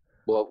it.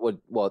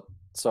 What?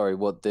 Sorry,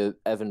 what, the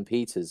Evan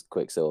Peters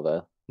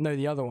Quicksilver? No,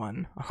 the other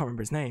one. I can't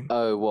remember his name.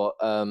 Oh, what?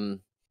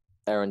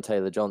 Aaron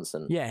Taylor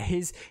Johnson. Yeah,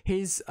 his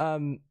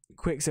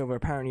Quicksilver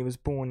apparently was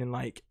born in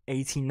like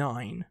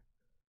 89.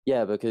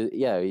 Yeah, because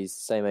he's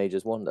the same age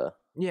as Wanda.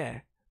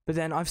 Yeah, but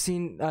then I've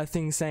seen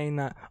things saying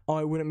that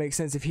it wouldn't make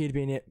sense if he'd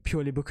been it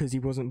purely because he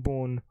wasn't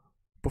born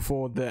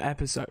before the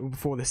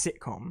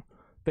sitcom.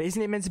 But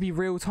isn't it meant to be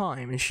real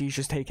time and she's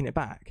just taking it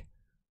back?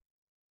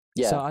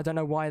 Yeah. So I don't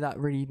know why that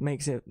really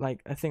makes it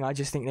like a thing. I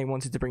just think they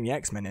wanted to bring the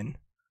X-Men in.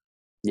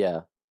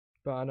 Yeah.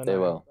 But I don't know. They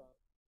will.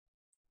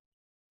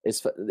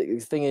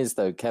 The thing is,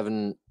 though,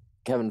 Kevin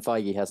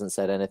Feige hasn't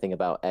said anything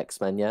about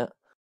X-Men yet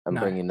and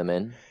bringing them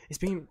in. It's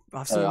been.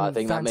 I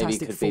think that maybe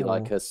could be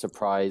like a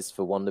surprise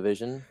for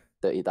WandaVision.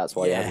 That's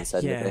why he hasn't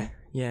said anything.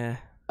 Yeah.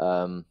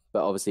 But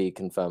obviously he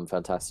confirmed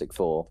Fantastic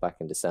Four back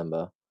in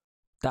December.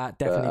 That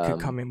definitely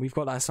could come in. We've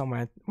got that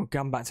somewhere. We'll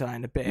come back to that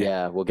in a bit.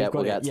 Yeah, we'll get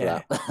to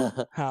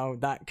that. How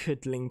that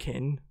could link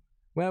in.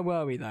 Where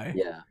were we though?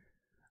 Yeah.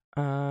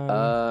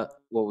 What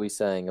were we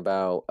saying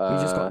about?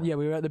 We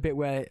were at the bit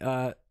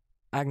where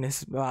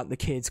Agnes, about the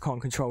kids,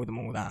 can't control them.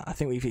 All that. I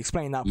think we've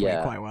explained that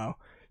point quite well.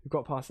 We've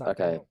got past that.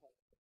 Okay.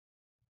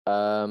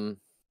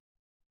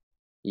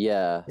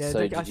 Yeah. Yeah.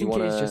 So I think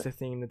it is just a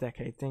theme. The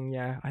decade thing.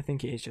 Yeah. I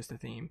think it is just a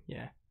theme.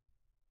 Yeah.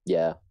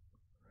 Yeah.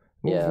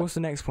 What's the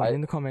next point?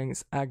 In the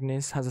comics,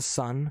 Agnes has a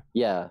son.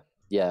 Yeah.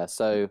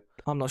 So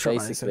I'm not sure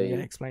about this, so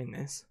explain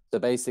this. So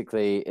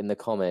basically, in the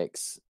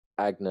comics,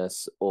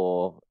 Agnes,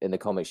 or in the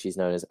comics, she's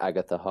known as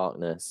Agatha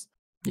Harkness.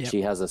 Yep.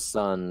 She has a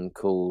son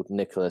called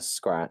Nicholas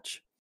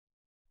Scratch.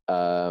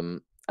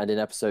 And in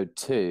episode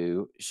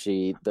 2,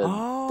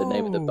 the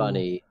name of the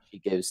bunny she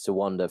gives to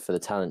Wanda for the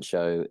talent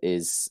show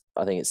is,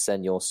 I think it's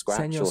Senor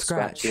Scratch or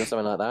Scratchy or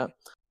something like that.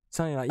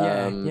 Something like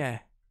yeah.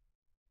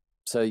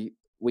 So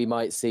we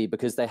might see,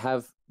 because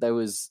there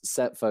was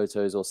set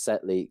photos or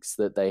set leaks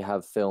that they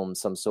have filmed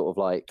some sort of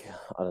like,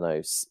 I don't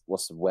know,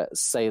 what's the word,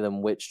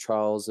 Salem witch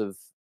trials of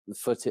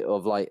footage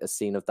of like a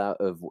scene of that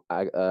of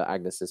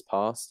Agnes's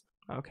past.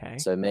 Okay.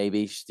 So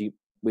maybe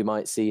we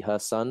might see her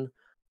son,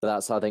 but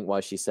that's I think why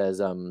she says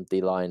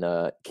the line,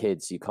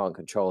 "Kids, you can't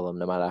control them,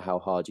 no matter how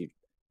hard you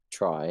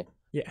try."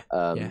 Yeah.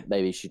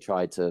 Maybe she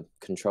tried to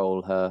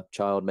control her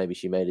child. Maybe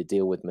she made a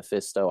deal with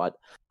Mephisto. I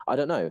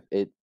don't know.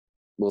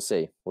 We'll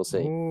see.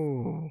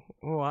 Ooh,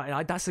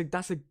 that's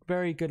a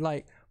very good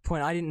like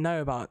point. I didn't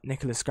know about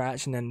Nicholas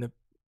Scratch and then the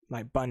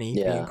like bunny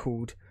being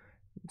called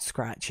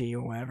Scratchy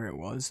or whatever it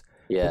was.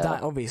 Yeah. But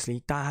that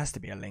obviously that has to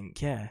be a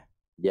link. Yeah.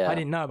 Yeah. I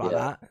didn't know about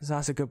that. So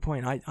that's a good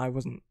point. I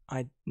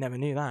never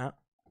knew that.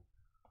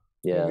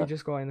 Yeah. We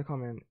just got in the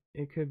comment.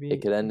 It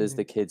could end as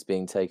the kids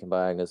being taken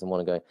by Agnes and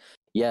want to go.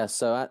 Yeah.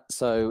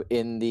 So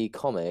in the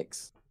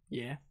comics.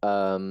 Yeah.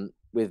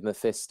 With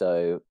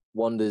Mephisto,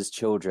 Wanda's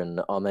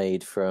children are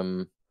made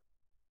from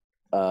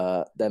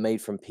they're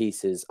made from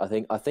pieces. I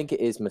think it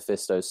is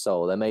Mephisto's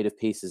soul. They're made of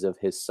pieces of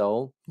his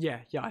soul. Yeah,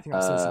 I think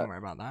I've seen somewhere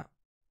about that.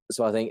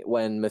 So I think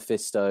when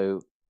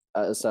Mephisto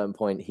at a certain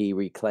point he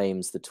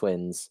reclaims the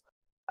twins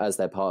as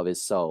they're part of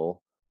his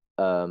soul.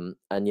 And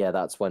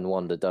that's when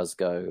Wanda does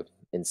go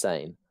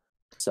insane.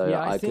 So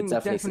I could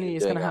definitely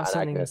it's going to have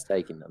something Agnes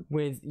taking them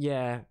with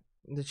the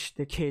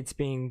kids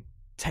being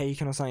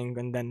taken or something,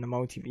 and then the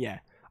multi. Yeah,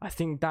 I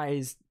think that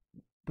is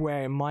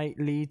where it might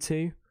lead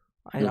to.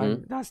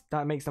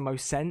 That makes the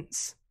most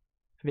sense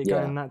if it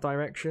going in that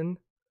direction.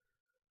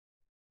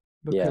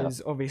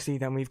 Because obviously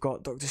then we've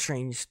got Doctor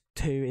Strange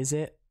 2, is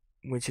it?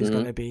 Which is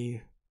going to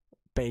be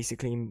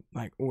basically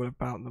like all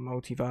about the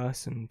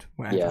multiverse and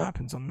whatever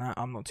happens on that.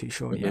 I'm not too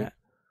sure yet.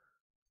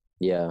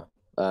 Yeah.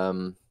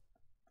 But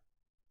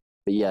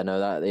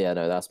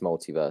that's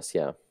multiverse.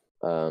 Yeah.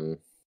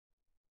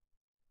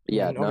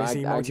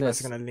 Obviously, multiverse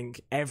is going to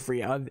link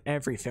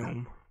every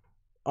film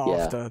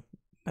after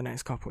the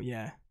next couple.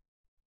 Yeah.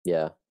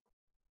 Yeah.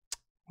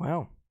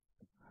 Wow.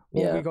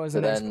 What we got as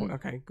the next point?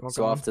 Okay.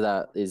 So after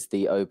that is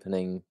the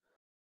opening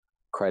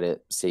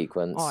credit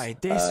sequence.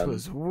 This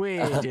was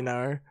weird, you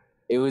know.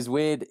 It was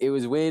weird. It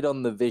was weird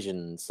on the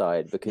Vision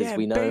side because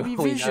we know Baby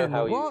Vision.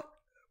 What?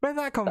 Where'd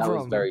that come from? That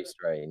was very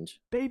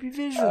strange. Baby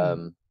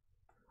Vision.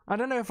 I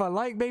don't know if I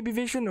like Baby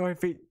Vision or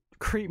if it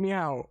creeped me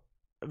out,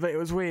 but it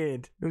was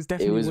weird. It was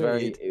definitely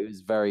weird. It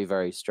was very,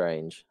 very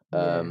strange.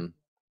 But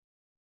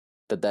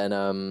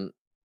then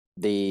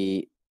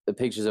the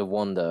pictures of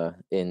Wanda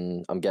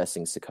in, I'm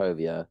guessing,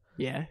 Sokovia.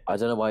 Yeah. I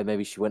don't know why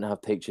maybe she wouldn't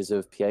have pictures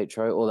of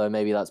Pietro, although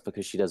maybe that's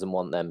because she doesn't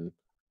want them.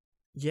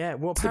 Yeah,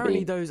 well,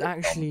 apparently those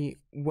actually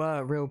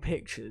were real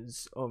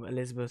pictures of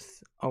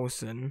Elizabeth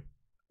Olsen.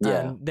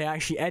 Yeah. They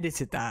actually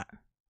edited that.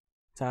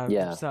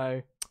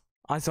 So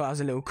I thought that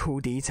was a little cool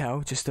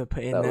detail just to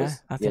put in there.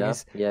 I think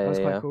that was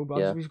quite cool.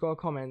 But we've got a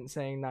comment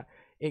saying that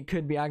it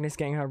could be Agnes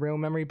getting her real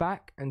memory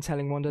back and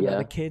telling Wanda that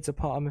the kids are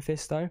part of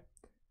Mephisto.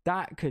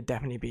 That could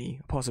definitely be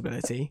a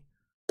possibility.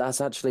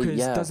 That's actually,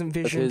 doesn't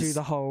Vision do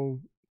the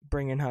whole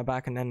bringing her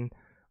back and then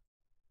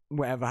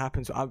whatever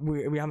happens.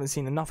 We haven't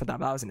seen enough of that,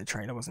 but that was in the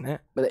trailer, wasn't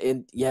it? But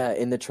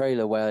in the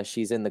trailer where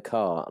she's in the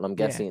car, and I'm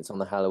guessing it's on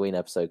the Halloween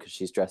episode because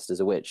she's dressed as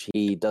a witch,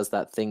 he does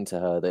that thing to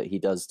her that he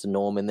does to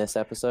Norm in this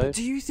episode. But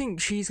do you think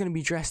she's going to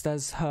be dressed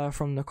as her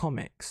from the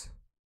comics?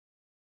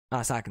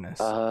 That's Agnes.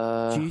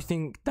 Do you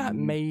think that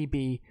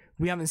maybe...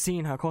 We haven't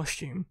seen her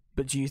costume,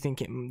 but do you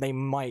think they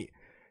might...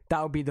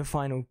 That'll be the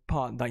final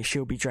part, like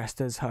she'll be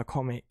dressed as her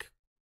comic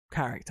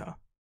character?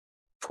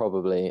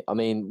 Probably. I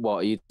mean, what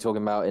are you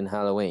talking about in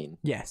Halloween?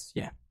 Yes,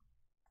 yeah.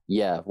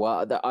 Yeah,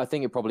 well, I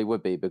think it probably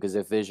would be, because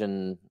if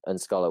Vision and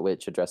Scarlet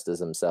Witch are dressed as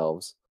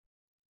themselves,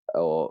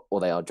 or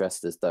they are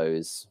dressed as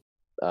those,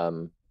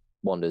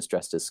 Wanda's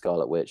dressed as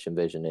Scarlet Witch and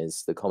Vision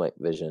is the comic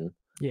Vision.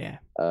 Yeah.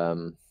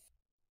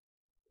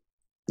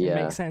 Yeah.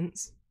 It makes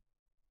sense.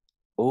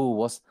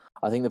 Oh,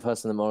 I think the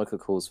person that Monica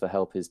calls for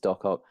help is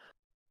Doc Ock.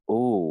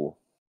 Oh.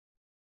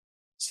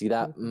 See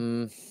that?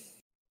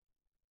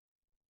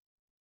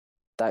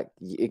 That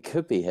it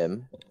could be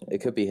him. It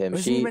could be him.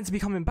 Isn't he meant to be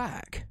coming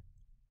back?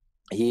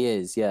 He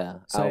is, yeah.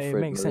 So Alfred it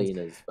makes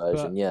Molina's sense.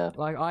 version, but, yeah.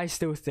 Like, I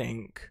still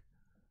think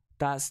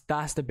that's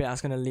the bit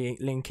that's going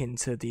to link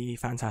into the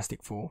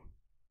Fantastic Four.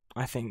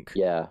 I think.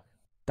 Yeah.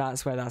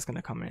 That's where that's going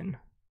to come in.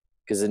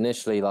 Because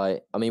initially,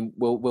 like, I mean,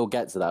 we'll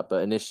get to that,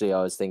 but initially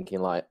I was thinking,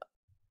 like,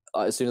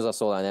 as soon as I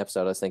saw that in the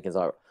episode, I was thinking,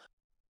 like,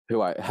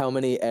 how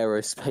many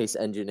aerospace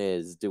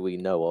engineers do we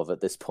know of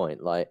at this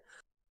point? Like,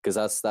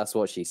 because that's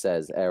what she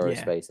says,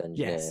 aerospace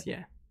engineer. Yes,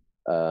 yeah.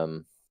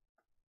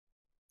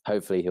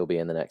 Hopefully he'll be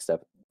in the next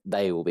step.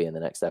 They will be in the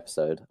next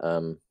episode.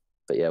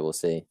 But yeah, we'll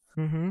see.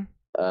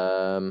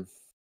 Mm-hmm.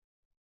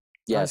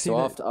 Yeah.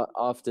 So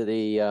after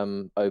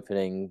the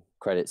opening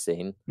credit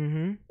scene,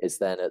 it's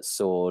then at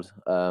Sword.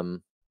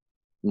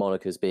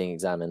 Monica's being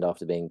examined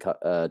after being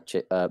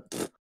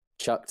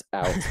chucked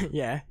out.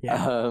 yeah.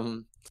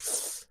 And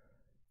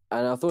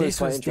I thought this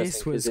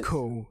was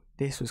cool.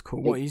 This was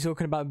cool. What are you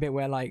talking about? A bit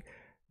where like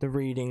the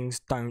readings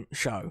don't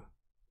show.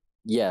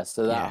 Yeah.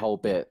 So that whole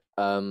bit,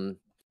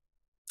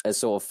 is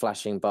sort of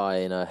flashing by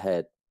in her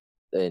head,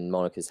 in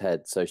Monica's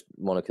head. So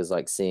Monica's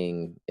like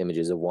seeing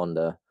images of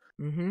Wanda,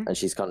 and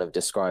she's kind of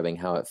describing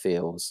how it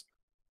feels.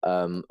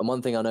 And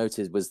one thing I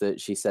noticed was that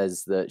she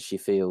says that she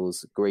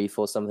feels grief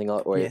or something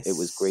like, or it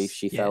was grief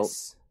she felt.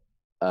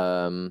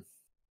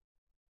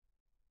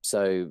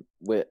 So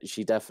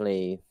she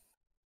definitely,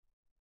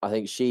 I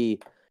think she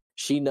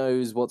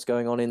knows what's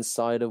going on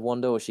inside of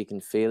Wanda, or she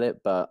can feel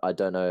it, but I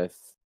don't know if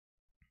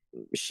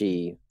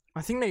she...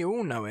 I think they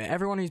all know it.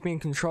 Everyone who's being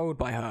controlled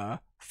by her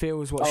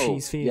feels what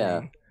she's feeling.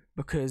 Yeah.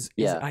 Because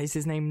is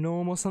his name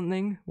Norm or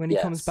something? When he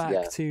comes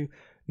back to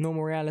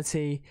normal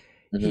reality,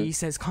 he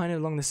says kind of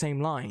along the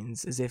same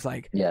lines, as if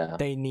like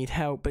they need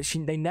help, but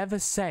they never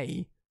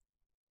say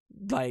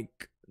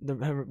like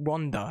her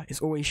Wanda.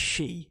 It's always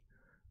she,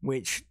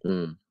 which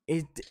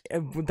is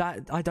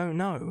that I don't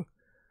know,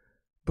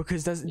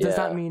 because does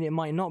that mean it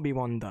might not be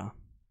Wanda?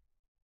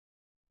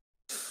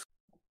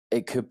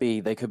 It could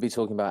be. They could be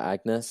talking about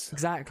Agnes.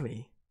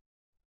 Exactly.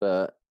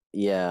 But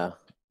yeah,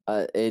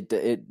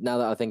 it now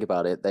that I think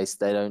about it, they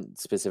don't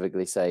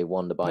specifically say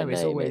Wanda by name.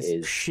 It's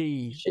always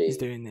she is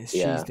doing this.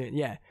 Yeah. She's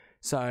doing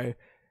So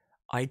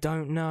I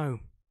don't know.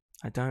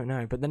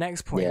 But the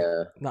next point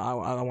that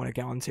I want to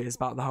get onto is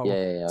about the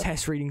whole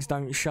test readings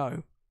don't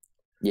show.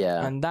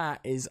 Yeah. And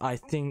that is, I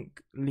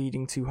think,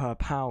 leading to her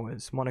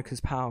powers, Monica's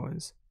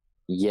powers.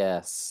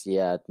 Yes.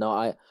 Yeah. No,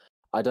 I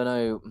don't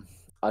know.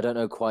 I don't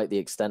know quite the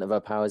extent of her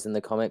powers in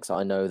the comics.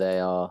 I know they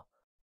are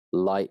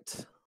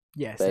light.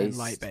 Yes, they're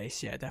light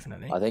based. Yeah,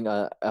 definitely. I think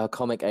her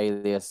comic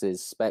alias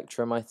is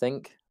Spectrum. I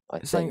think.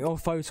 Or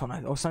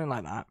Photon, or something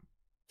like that.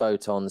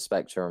 Photon,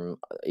 Spectrum,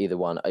 either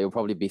one. It'll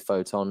probably be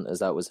Photon, as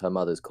that was her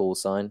mother's call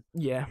sign.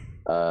 Yeah.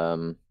 I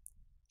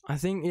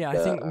think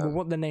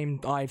what the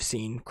name I've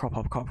seen crop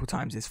up a couple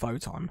times is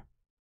Photon,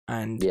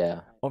 and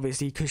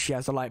obviously because she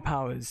has the light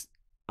powers,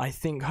 I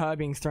think her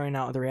being thrown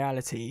out of the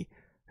reality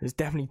has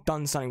definitely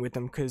done something with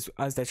them, because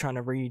as they're trying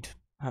to read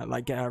her,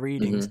 like get her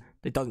readings,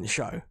 it doesn't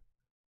show.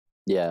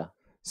 Yeah.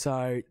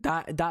 So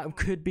that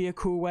could be a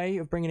cool way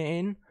of bringing it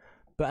in,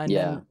 but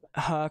then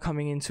her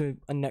coming into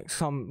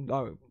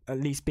at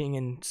least being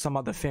in some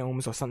other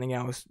films or something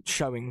else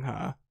showing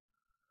her.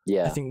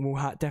 Yeah. I think we'll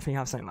definitely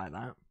have something like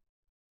that.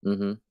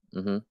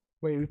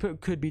 Wait, we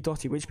put could be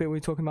Dottie. Which bit were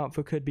we talking about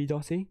for could be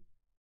Dottie?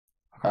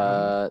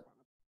 It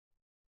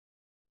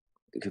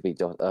could be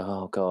Dottie.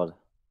 Oh God.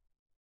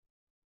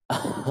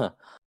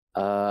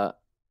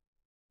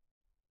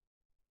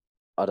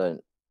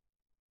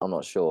 I'm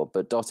not sure,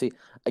 but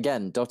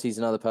Dottie's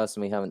another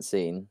person we haven't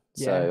seen,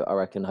 so I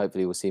reckon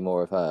hopefully we'll see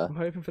more of her. I'm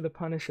hoping for the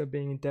Punisher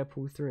being in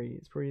Deadpool 3.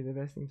 It's probably the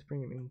best thing to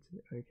bring him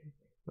into. Okay,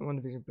 not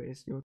WandaVision, but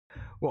it's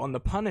on the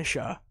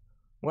Punisher.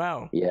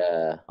 Well,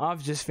 yeah,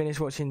 I've just finished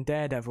watching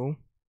Daredevil,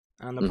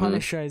 and the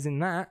Punisher is in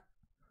that,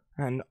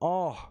 and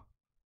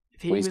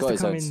he's got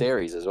his own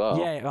series as well.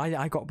 Yeah,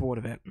 I got bored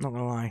of it. Not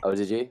gonna lie. Oh,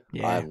 did you?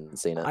 Yeah, I haven't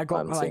seen it. I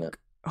got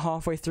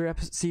halfway through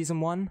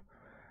season 1.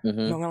 Not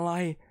gonna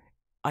lie,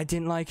 I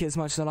didn't like it as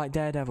much as I like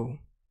Daredevil,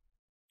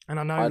 and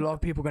I know a lot of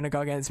people are gonna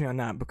go against me on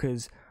that,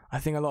 because I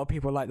think a lot of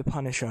people like the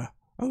Punisher.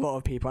 A lot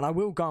of people, and I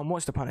will go and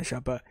watch the Punisher,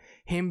 but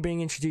him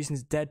being introduced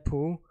into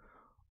Deadpool,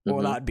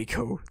 that'd be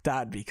cool.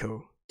 That'd be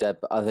cool.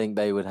 I think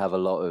they would have a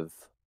lot of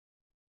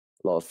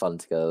fun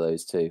together.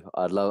 Those two.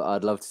 I'd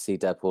love to see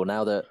Deadpool.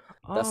 Now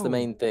that's the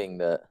main thing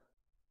that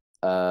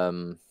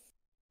that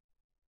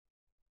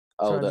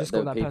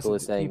people are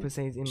saying. People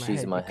say it's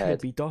she's in my head. It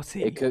could be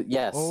Dottie. It could,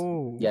 yes.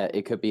 Oh. Yeah,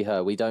 it could be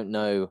her. We don't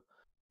know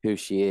who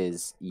she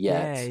is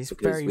yet. Yeah, it's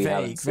very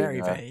vague.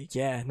 Very vague.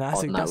 Yeah,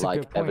 that's a good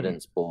point.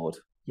 Evidence board.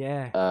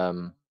 Yeah.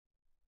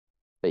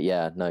 But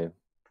yeah, no.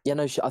 Yeah,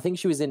 no. I think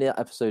she was in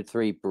episode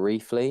 3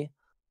 briefly.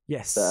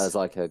 Yes. But as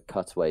like a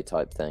cutaway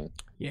type thing.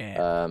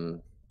 Yeah.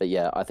 But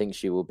yeah, I think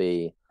she will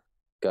be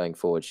going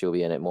forward. She'll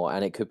be in it more,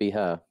 and it could be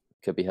her.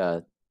 Could be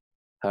her.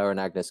 Her and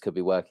Agnes could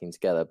be working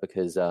together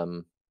because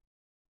in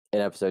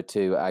episode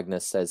 2,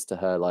 Agnes says to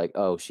her like,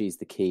 "Oh, she's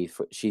the key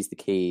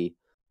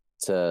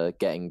to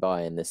getting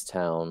by in this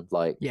town,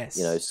 like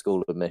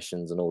school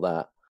admissions and all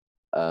that."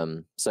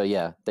 So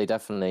yeah, they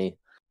definitely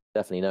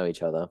know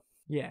each other.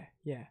 Yeah.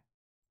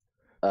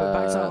 But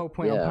back to that whole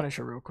point on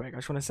Punisher real quick, I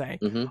just want to say,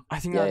 I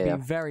think that'd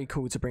be very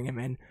cool to bring him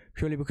in,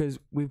 purely because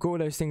we've got all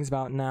those things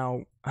about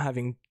now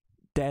having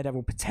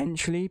Daredevil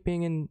potentially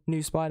being in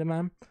new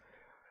Spider-Man.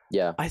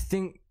 Yeah. I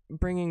think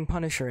bringing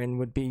Punisher in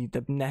would be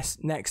the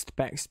next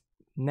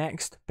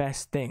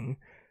best thing,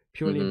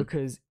 purely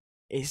because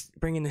it's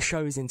bringing the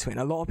shows into it.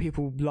 And a lot of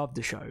people love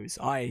the shows.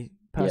 I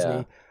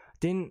personally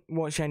didn't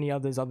watch any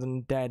others other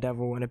than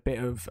Daredevil and a bit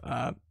of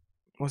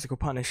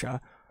Punisher,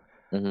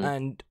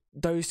 and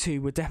those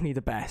two were definitely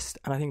the best.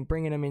 And I think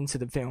bringing them into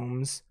the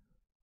films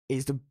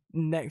is the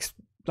next,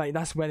 like,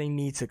 that's where they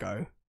need to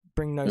go.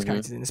 Bring those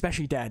characters in,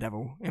 especially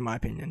Daredevil, in my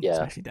opinion. Yeah.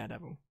 Especially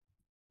Daredevil.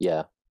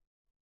 Yeah.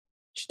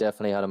 She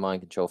definitely had a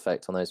mind control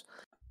effect on those.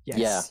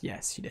 Yes,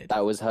 yes, she did.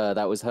 That was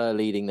her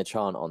leading the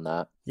chant on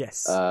that. Yes.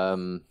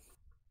 So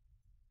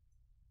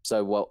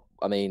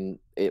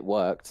it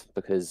worked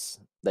because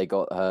they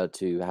got her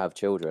to have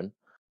children.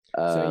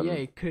 So yeah,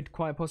 it could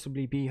quite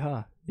possibly be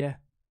her. Yeah.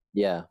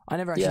 Yeah. I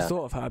never actually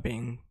thought of her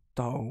being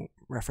the whole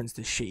reference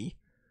to she.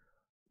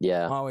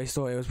 Yeah. I always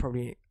thought it was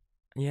probably,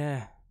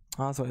 I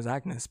thought it was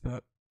Agnes,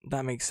 but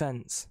that makes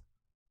sense.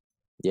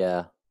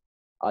 Yeah.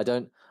 I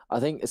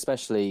think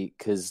especially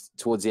because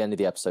towards the end of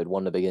the episode,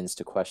 Wanda begins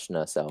to question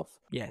herself.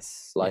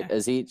 Yes.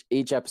 As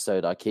each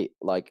episode, I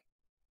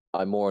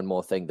more and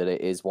more think that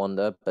it is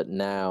Wanda, but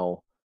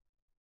now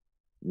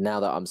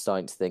that I'm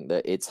starting to think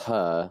that it's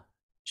her,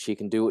 she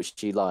can do what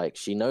she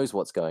likes. She knows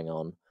what's going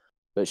on,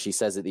 but she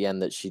says at the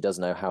end that she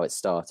doesn't know how it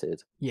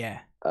started. Yeah.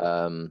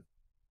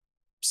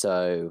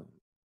 So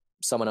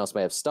someone else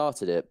may have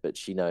started it, but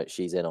she knows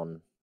she's in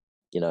on,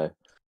 the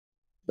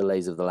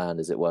lays of the land,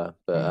 as it were.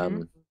 But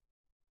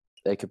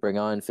they could bring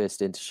Iron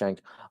Fist into Shang.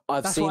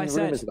 I've seen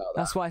rumors about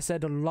that. That's why I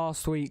said on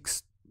last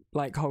week's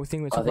whole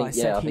thing, which I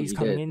said he's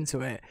coming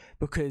into it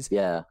because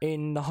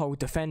in the whole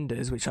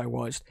Defenders, which I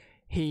watched,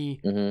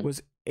 he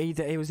was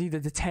either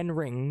the 10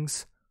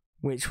 Rings,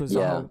 which was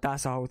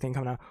that's the whole thing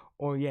coming out,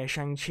 or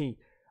Shang-Chi.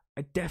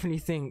 I definitely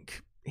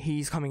think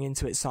he's coming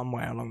into it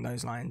somewhere along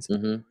those lines.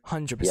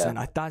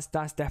 100%.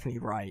 That's definitely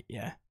right.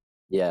 Yeah.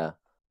 Yeah,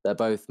 they're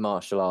both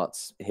martial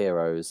arts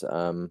heroes.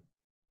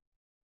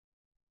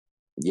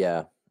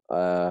 Yeah,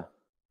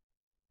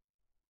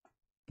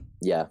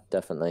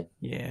 definitely.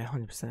 Yeah,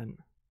 100%.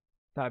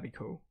 That'd be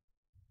cool.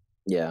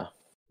 Yeah.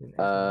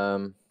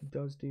 He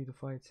does do the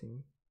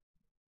fighting.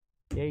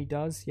 Yeah, he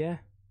does. Yeah.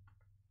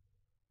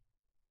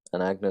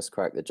 And Agnes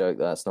cracked the joke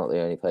that that's not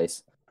the only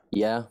place.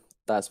 Yeah,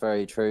 that's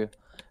very true.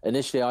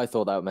 Initially, I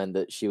thought that meant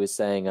that she was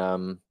saying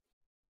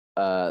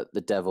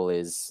the devil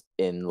is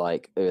in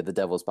the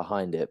devil's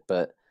behind it,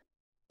 but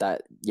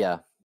that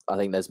I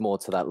think there's more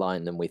to that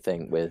line than we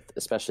think, with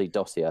especially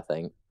Dottie, I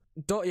think.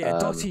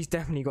 Dottie's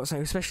definitely got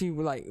something, especially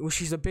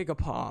she's a bigger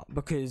part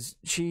because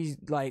she's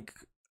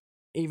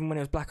even when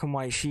it was black and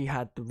white, she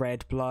had the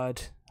red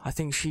blood. I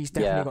think she's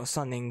definitely got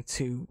something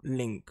to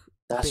link.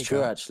 That's bigger.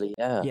 True, actually.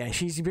 Yeah. Yeah,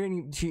 she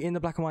in the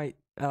black and white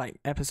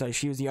episode,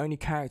 she was the only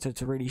character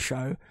to really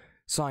show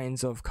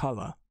signs of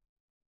color.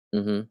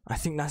 I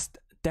think that's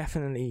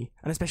definitely,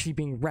 and especially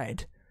being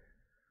red.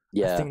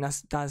 Yeah, I think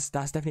that's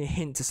definitely a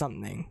hint to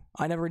something.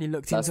 I never really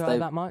looked into her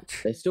that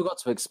much. They still got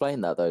to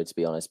explain that though, to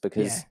be honest,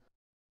 because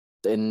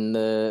in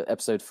the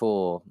episode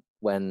 4,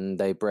 when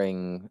they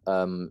bring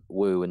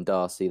Wu and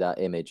Darcy that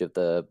image of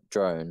the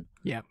drone,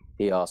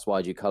 he asks,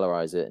 "Why'd you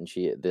colorize it?" And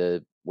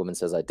the woman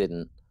says, "I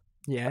didn't."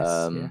 Yes.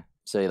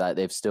 So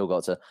they've still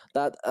got to.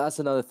 That's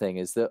another thing,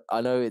 is that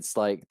I know it's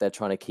they're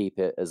trying to keep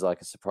it as a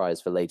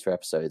surprise for later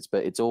episodes,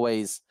 but it's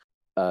always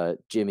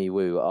Jimmy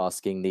Woo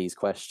asking these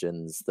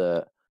questions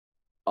that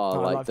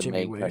are the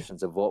main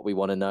questions of what we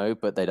want to know,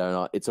 but they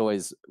don't. It's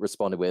always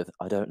responded with,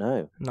 "I don't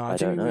know." No,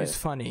 Jimmy Woo is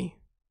funny.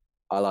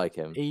 I like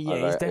him.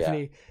 He's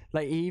definitely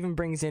he even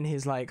brings in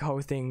his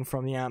whole thing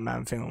from the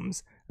Ant-Man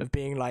films of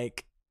being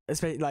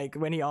especially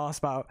when he asks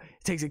about,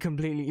 he takes it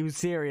completely, he was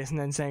serious and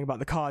then saying about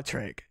the card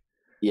trick.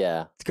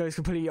 Yeah. It goes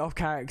completely off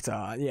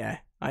character. Yeah.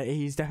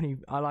 He's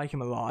definitely, I like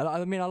him a lot.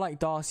 I mean, I like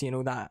Darcy and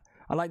all that.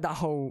 I like that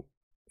whole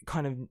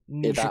kind of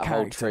niche that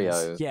characters.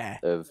 whole trio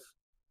of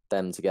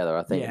them together.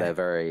 I think they're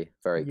very,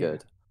 very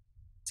good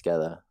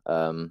together.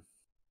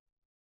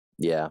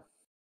 Yeah.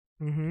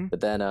 Mm-hmm. But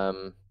then,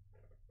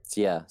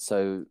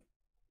 so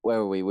where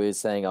were we? We were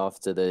saying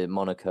after the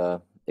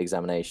Monica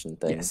examination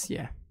thing. Yes,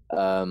 yeah.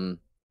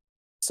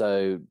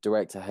 So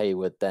Director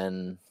Hayward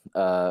then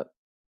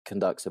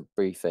conducts a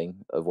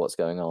briefing of what's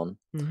going on.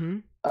 Mm-hmm.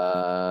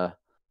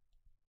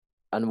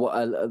 And what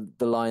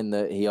the line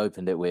that he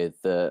opened it with,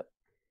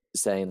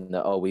 saying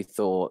that, we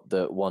thought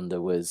that Wanda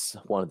was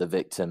one of the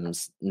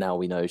victims. Now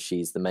we know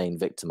she's the main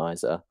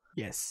victimizer.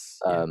 Yes.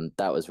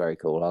 That was very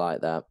cool. I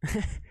like that.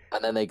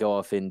 And then they go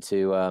off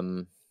into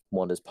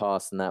Wanda's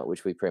past and that,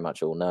 which we pretty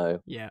much all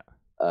know. Yeah.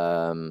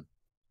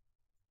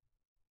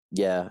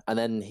 Yeah. And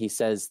then he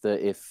says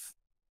that if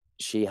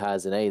she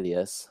has an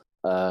alias,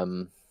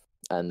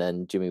 and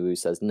then Jimmy Woo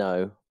says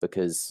no,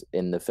 because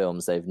in the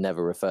films they've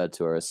never referred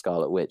to her as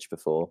Scarlet Witch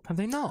before. Have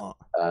they not?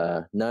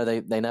 No,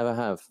 they never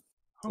have.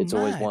 It's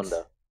always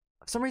Wanda.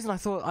 For some reason,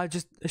 I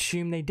just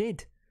assumed they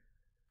did.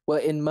 Well,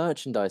 in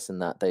merchandise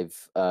and that,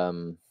 they've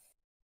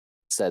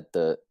said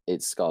that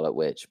it's Scarlet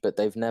Witch, but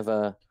they've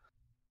never.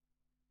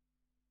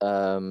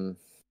 They've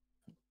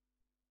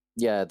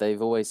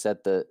always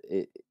said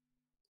that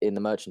in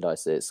the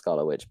merchandise it's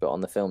Scarlet Witch, but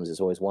on the films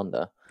it's always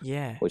Wanda.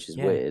 Yeah, which is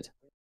weird.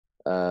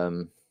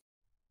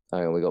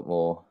 We got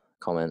more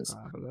comments.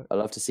 I'd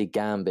love to see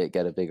Gambit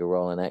get a bigger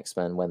role in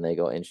X-Men when they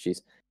got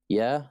introduced.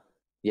 Yeah.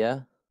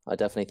 I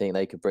definitely think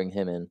they could bring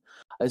him in.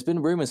 There's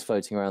been rumors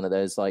floating around that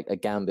there's like a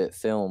Gambit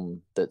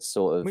film that's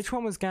sort of. Which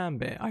one was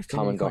Gambit? I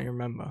can't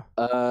remember.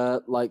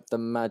 Like the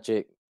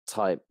magic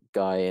type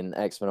guy in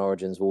X-Men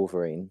Origins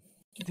Wolverine.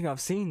 I think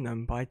I've seen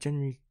them, but I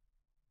genuinely.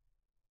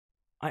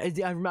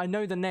 I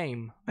know the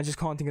name. I just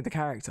can't think of the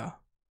character.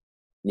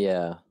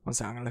 Yeah. 1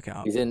 sec, I'm gonna look it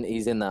up. He's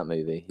in that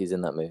movie.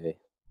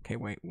 Okay,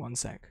 wait 1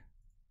 sec.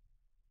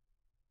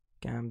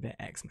 Gambit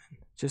X-Men.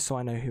 Just so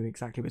I know who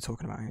exactly we're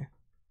talking about here.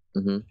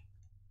 Mm-hmm.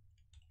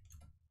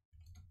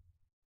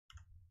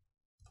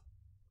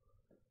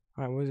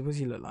 Alright, what does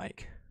he look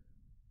like?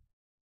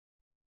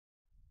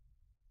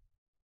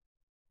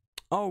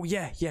 Oh,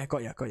 yeah,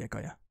 got ya.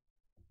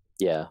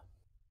 Yeah.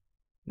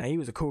 No, he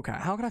was a cool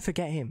character. How can I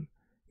forget him?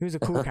 He was a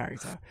cool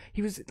character.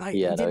 He was, like,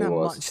 he didn't have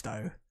much,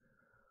 though.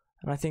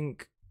 And I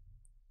think,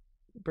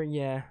 but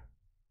yeah,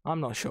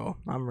 I'm not sure.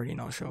 I'm really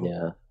not sure.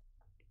 Yeah.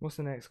 What's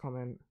the next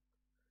comment?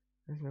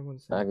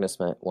 Agnes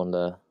met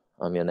Wanda.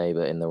 I'm your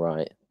neighbor in the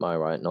right. My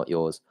right, not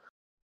yours.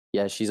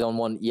 Yeah, she's on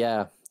one.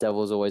 Yeah,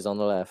 Devil's always on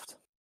the left.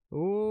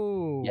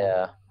 Ooh.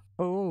 Yeah.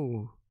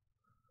 Oh.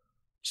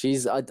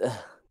 She's. I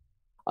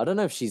don't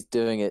know if she's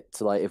doing it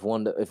to like if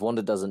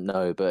Wanda doesn't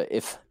know, but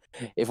if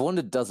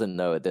Wanda doesn't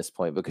know at this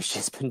point, because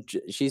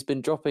she's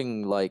been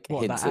dropping like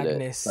hints at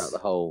it throughout the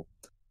whole.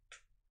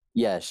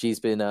 Yeah, she's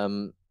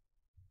been.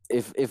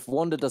 If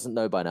Wanda doesn't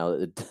know by now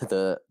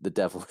that the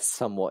devil is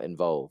somewhat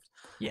involved,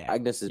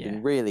 Agnes has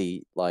been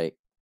really like.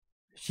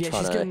 She's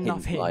given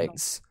enough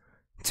hints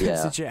to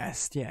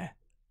suggest,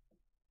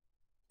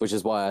 Which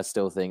is why I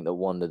still think that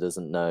Wanda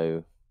doesn't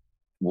know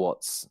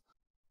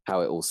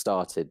how it all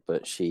started,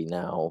 but she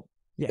now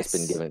has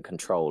been given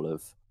control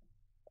of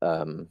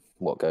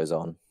what goes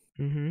on.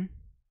 Mm-hmm.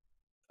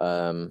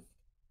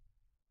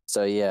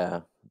 So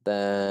yeah,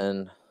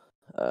 then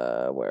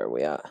where are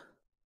we at?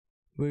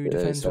 Wu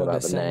defends what they're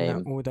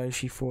saying that although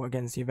she fought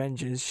against the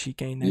Avengers, she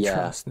gained their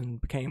trust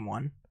and became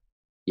one.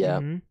 Yeah.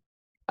 Mm-hmm.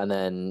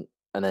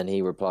 And then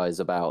he replies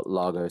about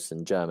Lagos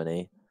and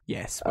Germany.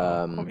 Yes,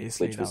 well,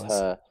 obviously which was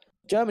her.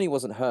 Germany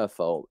wasn't her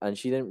fault, and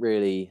she didn't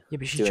really. Yeah,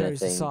 but she chose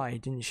the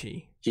side, didn't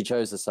she? She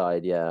chose the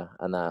side, yeah,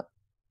 and that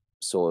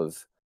sort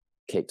of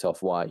kicked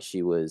off why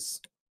she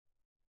was,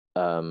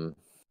 in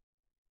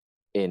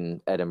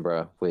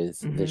Edinburgh with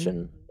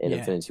Vision in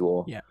Infinity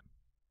War. Yeah.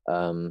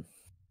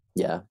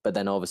 Yeah, but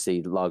then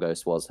obviously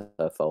Lagos was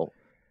her fault.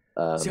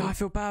 See, I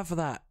feel bad for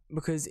that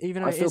because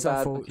even though it is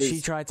her fault, she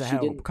tried to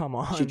help. Come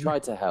on, she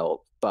tried to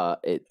help,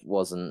 but it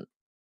wasn't.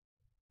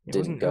 It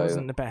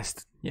wasn't the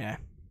best. Yeah.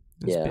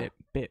 It was a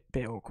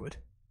bit awkward.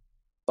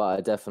 But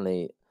I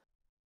definitely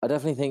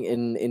think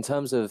in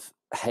terms of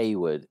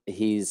Hayward,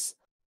 he's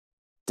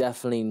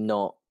definitely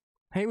not.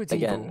 Hayward's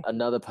again evil.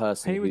 Another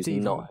person who's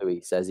not who he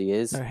says he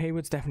is. No,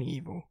 Hayward's definitely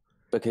evil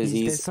because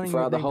there's something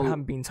throughout that the whole.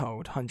 Haven't been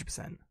told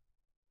 100%.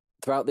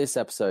 Throughout this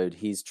episode,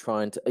 he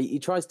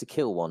tries to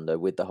kill Wanda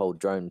with the whole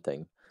drone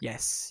thing.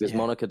 Yes, because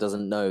Monica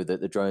doesn't know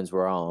that the drones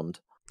were armed.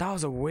 That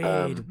was a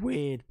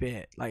weird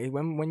bit. Like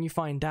when you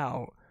find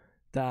out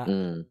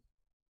that.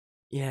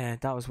 Yeah,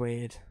 that was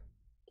weird.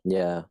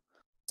 Yeah,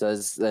 so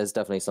there's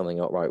definitely something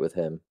not right with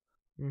him.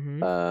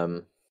 Mm-hmm.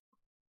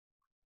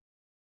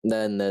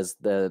 Then there's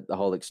the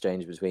whole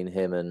exchange between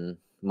him and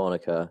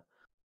Monica.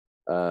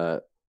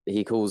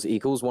 He calls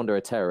Wanda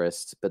a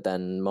terrorist, but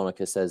then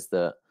Monica says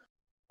that.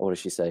 What does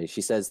she say?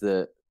 She says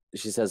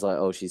like,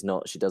 oh, she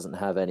doesn't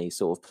have any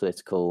sort of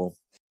political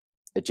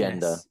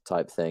agenda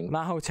type thing. And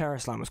that whole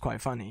terrorist line was quite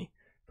funny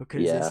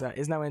because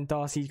isn't that when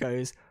Darcy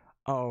goes,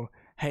 oh,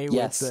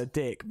 Hayward's a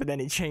dick, but then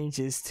it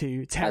changes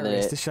to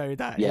terrorist to show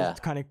that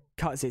it kind of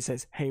cuts it,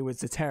 says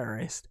Hayward's a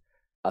terrorist.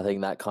 I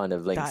think that kind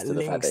of links to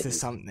the fact that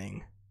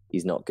something.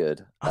 He's not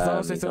good. I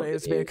also thought it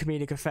was a bit of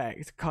comedic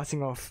effect,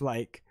 cutting off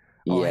like,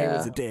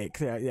 Hayward's a dick.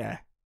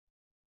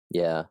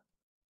 Yeah.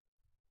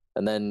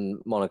 And then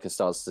Monica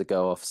starts to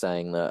go off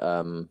saying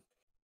that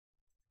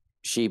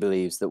she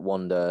believes that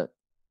Wanda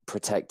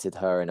protected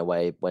her in a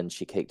way when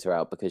she kicked her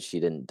out because she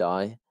didn't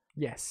die.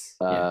 Yes.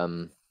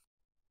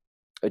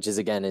 Which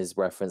is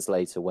referenced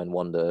later when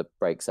Wanda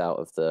breaks out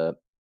of the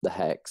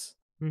hex.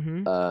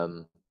 Mm-hmm.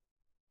 And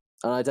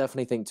I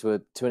definitely think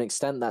to an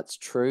extent that's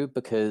true,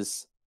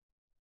 because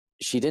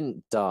she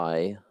didn't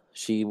die.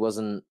 She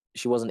wasn't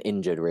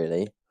injured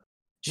really.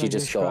 She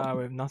just got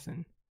with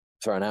nothing.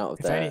 Thrown out of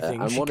if there.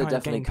 Anything, and Wanda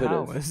definitely could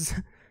have.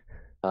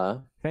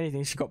 If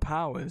anything, she got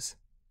powers.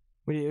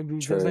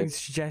 There's nothing to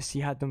suggest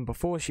she had them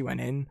before she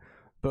went in,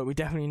 but we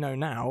definitely know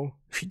now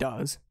she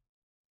does.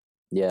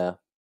 Yeah,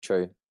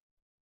 true.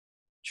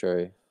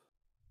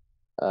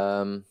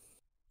 But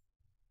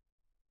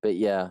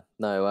yeah,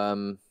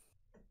 no.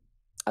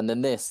 And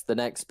then the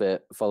next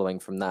bit following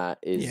from that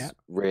is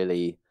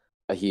really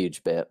a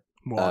huge bit.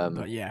 But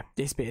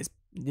this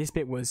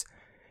bit was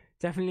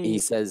definitely. He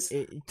says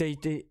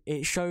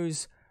it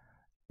shows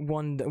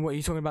Wanda. What are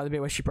you talking about? The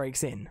bit where she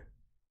breaks in.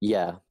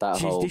 Yeah,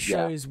 this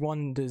shows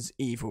Wanda's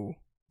evil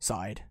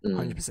side,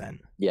 100%.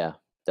 Yeah,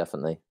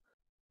 definitely.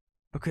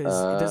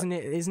 Because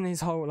isn't his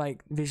whole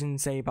like vision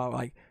say about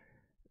like,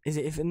 is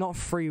it if not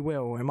free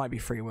will? It might be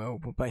free will,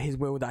 but his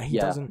will that he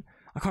doesn't.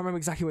 I can't remember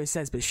exactly what it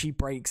says, but she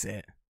breaks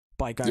it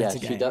by going to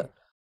game.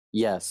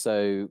 Yeah,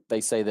 so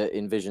they say that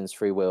in Vision's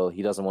free will,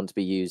 he doesn't want to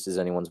be used as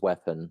anyone's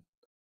weapon.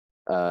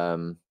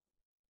 And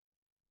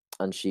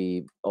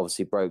she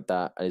obviously broke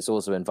that, and it's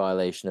also in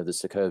violation of the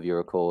Sokovia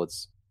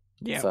Accords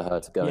for her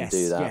to go and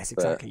do that. Yes,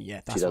 exactly.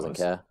 Yeah, she doesn't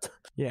care.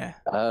 Yeah.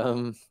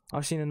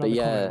 I've seen another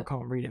comment. I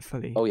can't read it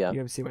fully. Oh yeah. You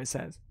ever see what it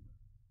says?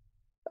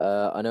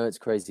 I know it's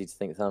crazy to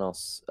think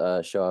Thanos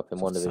show up in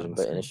WandaVision,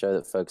 but in a show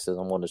that focuses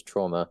on Wanda's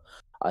trauma,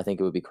 I think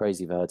it would be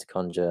crazy for her to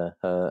conjure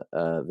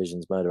her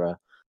Vision's murderer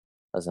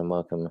as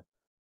unwelcome.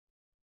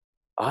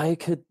 I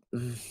could.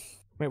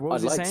 Wait, what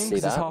was it saying?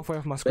 Because it's halfway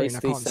off my screen.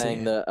 Basically I can't saying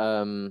see it.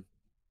 that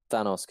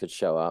Thanos could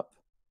show up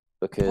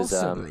because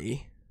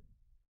Possibly.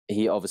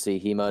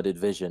 He murdered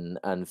Vision,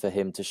 and for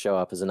him to show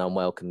up as an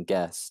unwelcome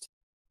guest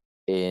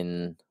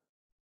in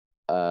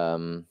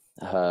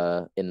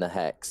her in the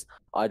Hex,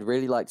 I'd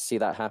really like to see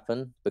that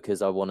happen,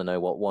 because I want to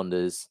know what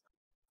Wanda's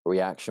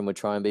reaction would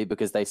try and be,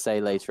 because they say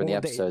later in the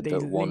episode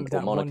that Monica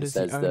Wanda's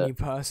says the only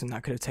person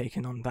that could have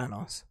taken on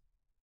Thanos.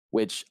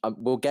 Which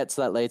we'll get to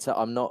that later.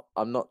 I'm not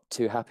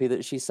too happy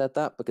that she said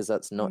that, because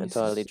that's not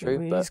entirely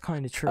true. It is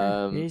kind of true.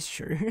 It is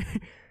true.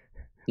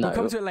 We'll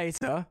come to it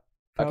later.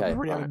 Okay,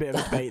 we have a bit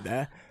of a debate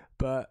there,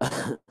 but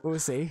we'll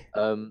see.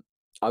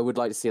 I would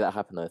like to see that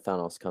happen though.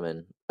 Thanos come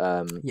in.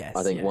 Yes,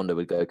 I think Wanda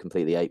would go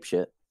completely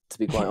apeshit, to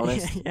be quite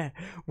honest. Yeah.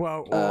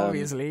 Well,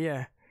 obviously,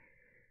 yeah.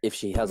 If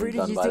she hasn't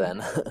done by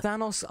then.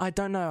 Thanos, I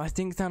don't know. I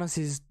think Thanos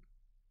is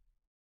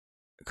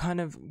kind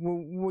of.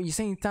 Well, you're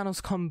saying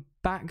Thanos come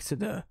back to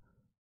the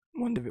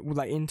into the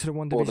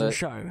WandaVision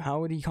show? How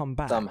would he come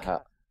back?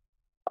 Somehow.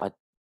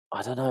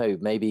 I don't know.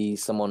 Maybe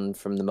someone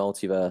from the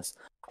multiverse.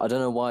 I don't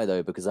know why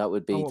though, because that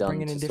would be done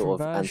to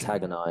sort of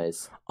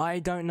antagonize. I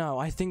don't know.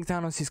 I think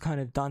Thanos is kind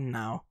of done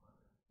now.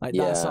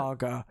 That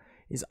saga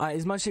is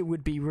as much as it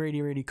would be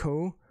really, really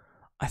cool.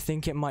 I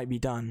think it might be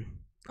done.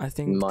 I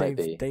think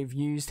they've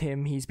used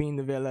him. He's been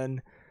the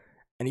villain,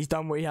 and he's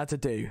done what he had to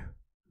do.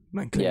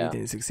 Clearly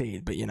didn't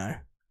succeed, but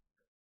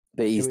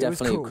But he's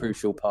definitely a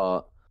crucial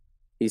part.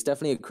 He's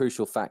definitely a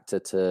crucial factor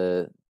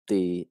to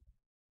the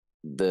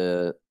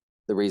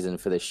reason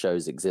for this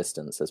show's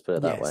existence. Let's put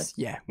it that way.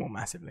 Yeah, more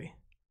massively.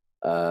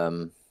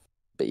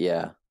 But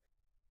yeah.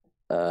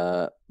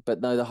 But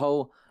no, the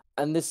whole,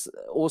 and this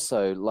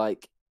also,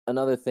 like,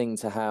 another thing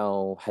to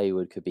how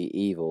Hayward could be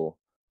evil.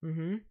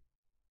 Mm-hmm.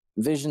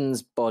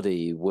 Vision's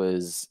body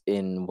was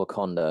in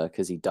Wakanda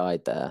because he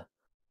died there.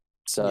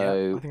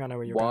 So I think I know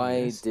where you're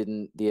why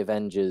didn't the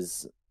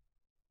Avengers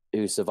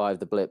who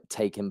survived the blip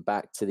take him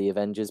back to the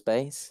Avengers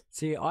base?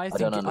 See, I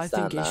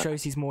think it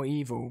shows he's more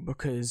evil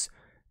because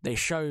they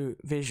show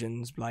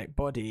Vision's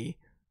body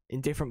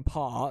in different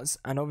parts,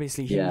 and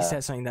obviously he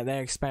says something that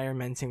they're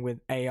experimenting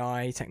with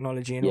AI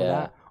technology and all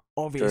that.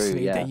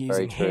 Obviously, they're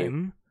using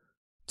him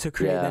to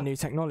create their new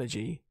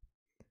technology.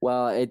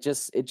 Well, it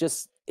just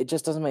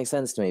doesn't make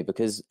sense to me,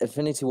 because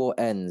Infinity War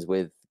ends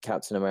with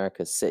Captain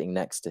America sitting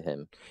next to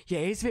him. Yeah,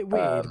 it's a bit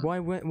weird. Why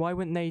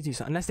wouldn't they do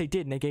something? Unless they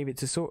did, and they gave it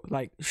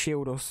to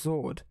Shield or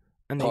Sword,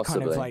 and they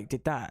Possibly. kind of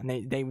did that, and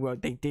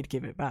they did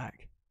give it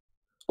back.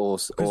 Or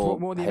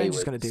what are the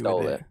Avengers going to do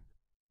with it?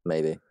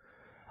 Maybe.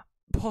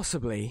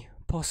 Possibly.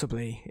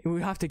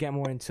 We have to get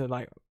more into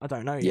I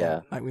don't know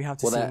yet. We have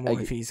to see more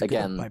if he's a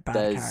good,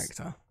 bad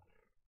character.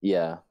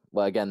 Yeah.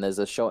 Well, again, there's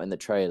a shot in the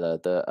trailer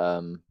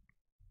that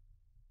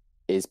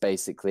is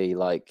basically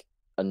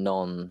a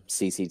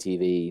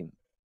non-CCTV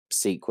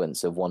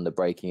sequence of Wanda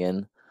breaking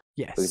in.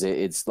 Yes. Because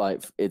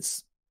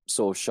it's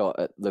sort of shot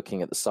at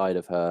looking at the side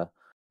of her,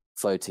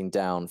 floating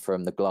down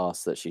from the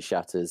glass that she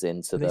shatters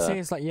into they say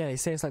it's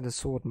like the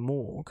sword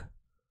morgue.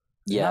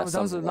 Yeah,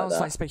 that was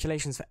like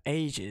speculations for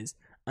ages,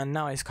 and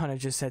now it's kind of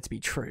just said to be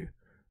true.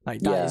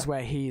 Like that is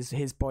where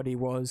his body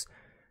was.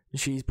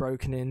 She's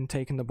broken in,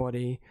 taken the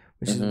body,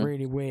 which is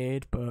really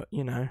weird, but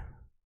you know.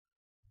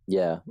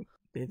 Yeah.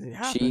 It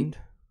happened.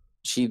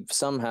 She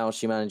somehow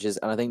manages,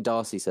 and I think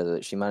Darcy said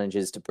that she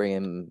manages to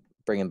bring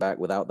him back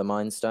without the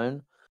Mind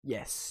Stone.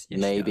 Yes.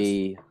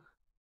 Maybe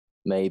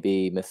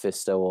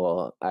Mephisto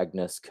or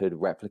Agnes could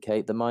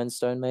replicate the Mind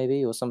Stone,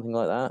 maybe, or something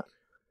like that.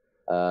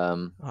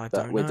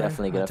 But we're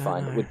definitely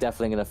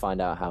gonna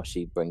find out how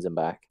she brings him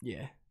back.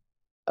 Yeah.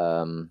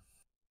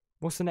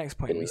 What's the next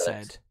point we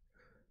said?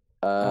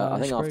 I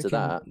think after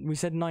that we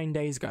said 9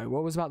 days ago.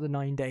 What was about the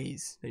 9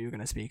 days that you were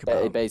going to speak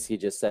about? It basically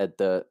just said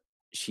that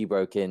she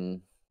broke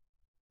in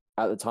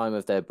at the time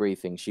of their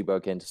briefing. She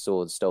broke into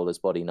SWORD, stole his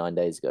body 9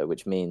 days ago,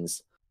 which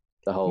means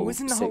the whole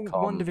wasn't the whole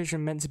WandaVision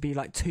meant to be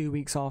like 2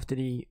 weeks after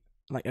the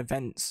like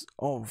events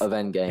of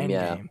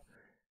Endgame?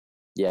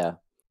 Yeah.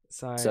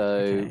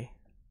 So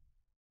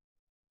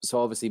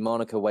obviously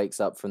Monica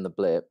wakes up from the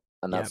blip,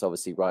 and that's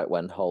obviously right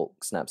when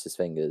Hulk snaps his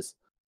fingers.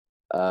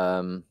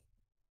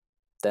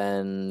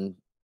 Then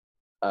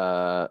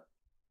a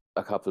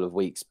couple of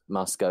weeks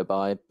must go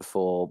by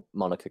before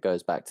Monica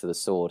goes back to the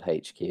SWORD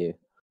HQ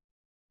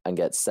and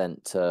gets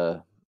sent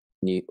to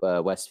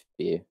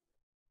Westview.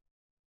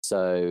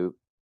 So,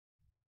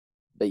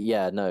 but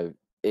yeah, no,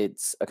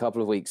 it's a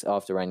couple of weeks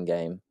after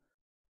Endgame,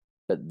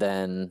 but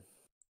then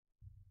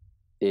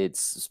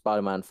it's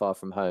Spider-Man Far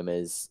From Home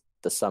is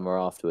the summer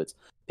afterwards.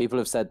 People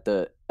have said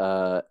that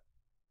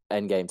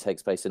Endgame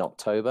takes place in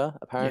October,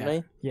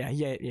 apparently. Yeah,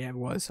 it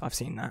was. I've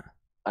seen that.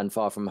 And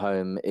Far From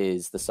Home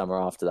is the summer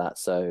after that,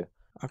 so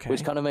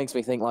which kind of makes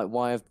me think like,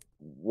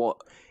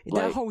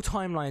 that whole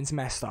timeline's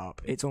messed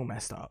up. It's all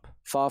messed up.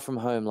 Far From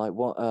Home, like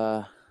what?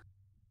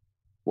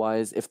 Why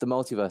is if the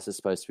multiverse is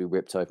supposed to be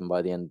ripped open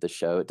by the end of the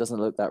show, it doesn't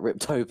look that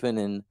ripped open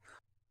in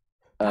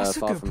That's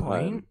Far a good From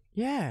point. Home.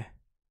 Yeah.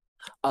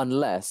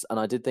 Unless, and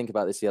I did think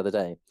about this the other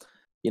day.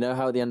 You know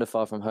how at the end of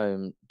Far From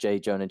Home, J.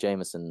 Jonah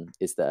Jameson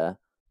is there?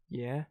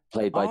 Yeah.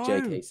 Played by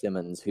J.K.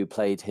 Simmons, who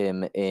played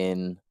him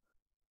in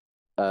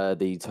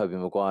the Tobey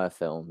Maguire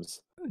films.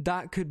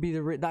 That could be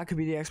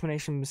the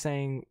explanation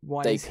saying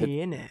why is he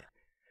in it.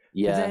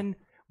 Yeah. But then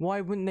why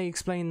wouldn't they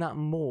explain that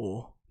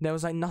more? There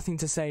was like nothing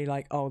to say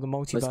like, oh, the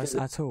multiverse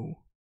at all. Well,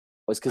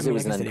 it's because it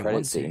was an end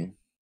credit scene.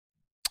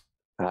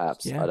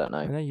 Perhaps. Yeah. I don't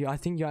know. I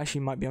think you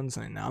actually might be on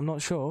something now. I'm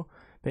not sure,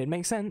 but it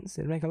makes sense.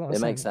 It makes a lot of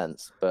sense. It makes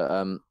sense.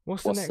 But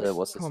what's the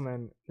next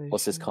comment?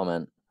 What's his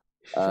comment?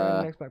 They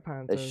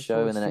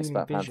show in the next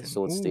Black Panther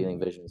SWORD stealing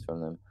visions from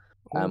them.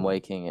 And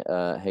waking,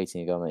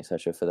 hating a government,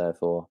 etc. For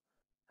therefore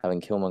having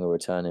Killmonger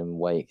return in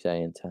Wake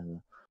Day and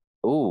Turner.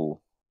 Ooh,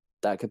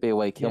 that could be a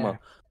way Killmonger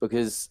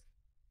because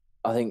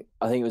I think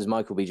it was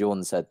Michael B.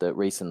 Jordan said that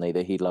recently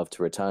that he'd love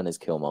to return as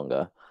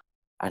Killmonger,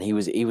 and he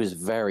was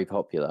very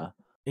popular.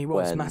 He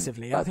was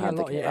massively. I think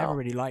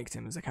everybody liked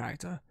him as a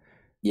character.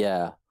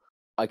 Yeah,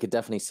 I could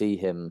definitely see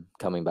him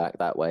coming back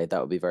that way. That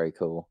would be very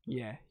cool.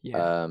 Yeah,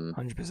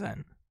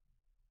 100%.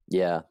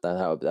 Yeah,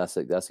 that's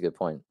a good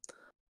point.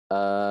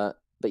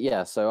 But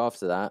yeah, so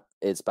after that,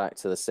 it's back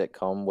to the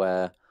sitcom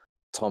where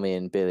Tommy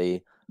and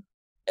Billy.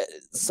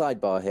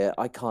 Sidebar here,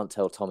 I can't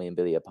tell Tommy and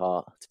Billy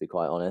apart, to be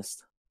quite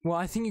honest. Well,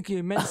 I think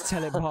you're meant to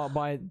tell it apart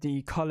by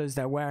the colours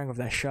they're wearing of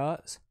their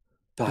shirts,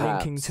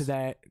 linking to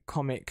their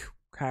comic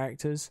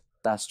characters.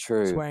 That's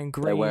true. It's wearing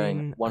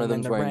green. One of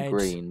them's wearing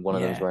green. One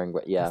of them's wearing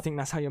red. Yeah, I think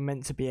that's how you're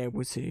meant to be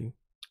able to.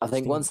 I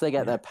think once they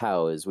get their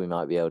powers, we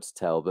might be able to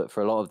tell. But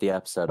for a lot of the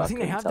episode, I think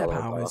they have their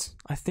powers.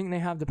 I think they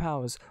have the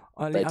powers.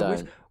 They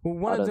don't.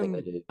 One of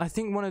them. I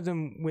think one of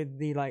them with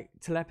the like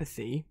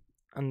telepathy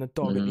and the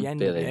dog at the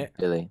end of it.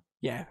 Billy.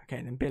 Yeah.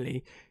 Okay. Then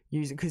Billy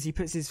uses because he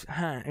puts his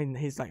hand and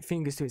his like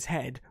fingers to his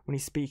head when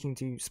he's speaking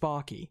to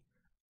Sparky,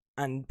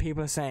 and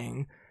people are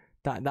saying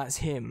that that's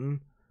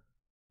him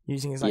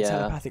using his like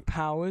telepathic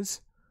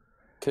powers.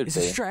 It's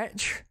a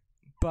stretch,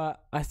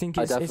 but I think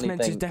it's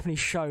meant to definitely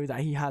show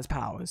that he has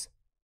powers.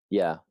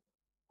 Yeah,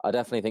 I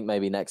definitely think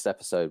maybe next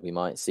episode we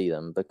might see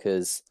them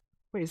because...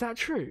 Wait, is that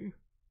true?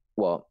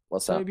 What?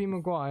 What's that? Tobey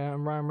Maguire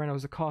and Ryan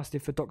Reynolds are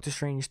casted for Doctor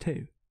Strange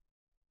 2.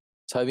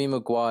 Tobey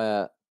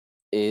Maguire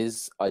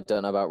is... I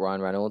don't know about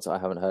Ryan Reynolds. I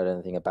haven't heard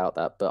anything about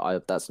that,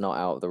 but that's not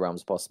out of the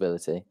realms of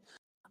possibility.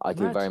 I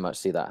can very much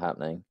see that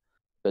happening.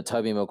 But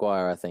Tobey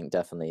Maguire, I think,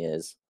 definitely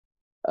is.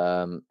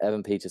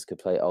 Evan Peters could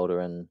play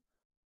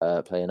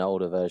play an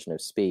older version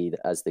of Speed,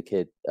 as the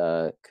kid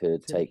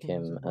could take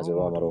him as a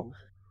role model.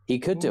 He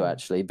could do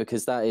actually,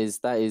 because that is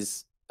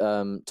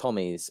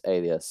Tommy's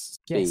alias,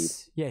 Speed.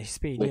 Yes,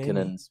 Speed.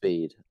 Wiccan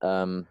Speed.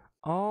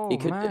 He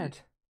could mad.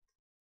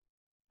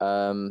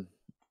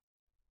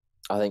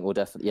 I think we'll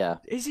definitely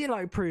Is it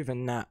like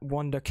proven that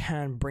Wanda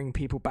can bring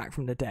people back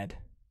from the dead?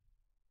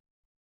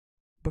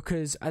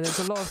 Because there's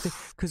a lot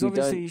of because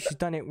obviously she's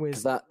done it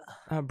with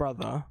her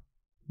brother,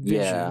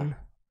 Vision,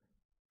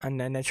 and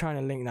then they're trying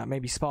to link that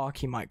maybe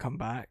Sparky might come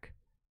back.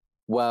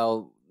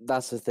 Well,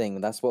 that's the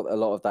thing. That's what a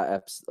lot of the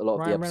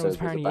episodes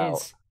was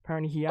about.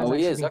 Apparently he has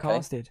actually been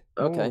casted.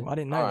 Okay. Oh, I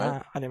didn't know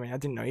that. I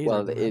didn't know either. Well,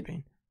 of them had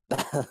been.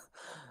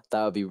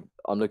 That would be.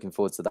 I'm looking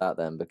forward to that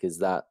then, because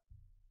that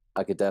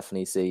I could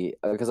definitely see,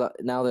 because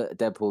now that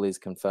Deadpool is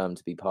confirmed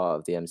to be part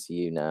of the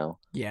MCU now.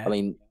 Yeah. I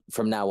mean,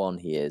 from now on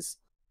he is.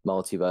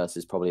 Multiverse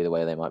is probably the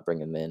way they might bring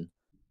him in.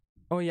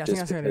 Oh yeah, I think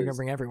that's how they're gonna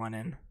bring everyone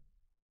in.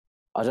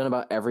 I don't know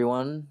about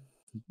everyone.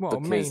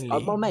 Well, mainly.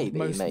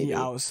 Maybe the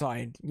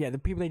outside. Yeah, the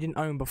people they didn't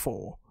own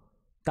before.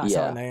 That's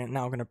how they're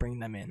now gonna bring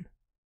them in.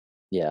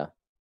 Yeah.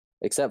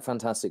 Except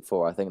Fantastic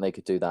Four, I think they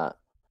could do that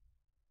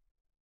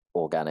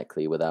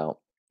organically without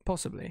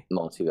possibly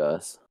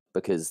multiverse,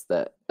 because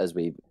that, as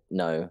we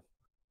know,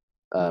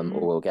 or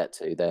we'll get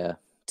to, they're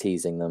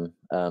teasing them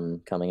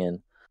coming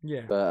in.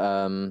 Yeah.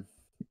 But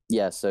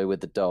yeah, so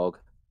with the dog,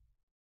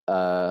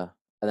 and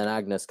then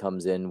Agnes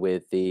comes in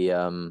with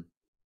the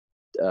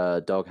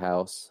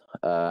doghouse,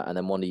 and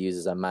then Wanda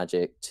uses her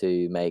magic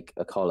to make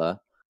a collar.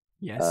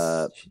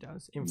 Yes, she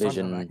does. In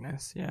Vision, front of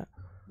Agnes, yeah.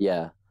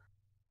 Yeah.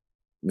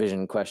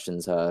 Vision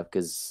questions her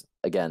because,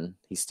 again,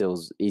 he's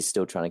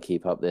still trying to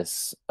keep up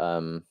this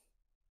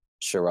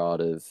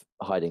charade of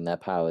hiding their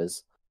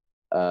powers.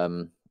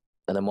 And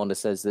then Wanda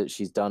says that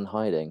she's done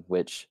hiding,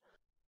 which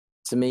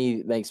to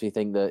me makes me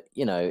think that,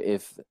 you know,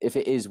 if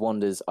it is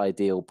Wanda's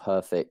ideal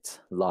perfect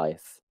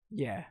life,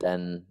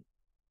 then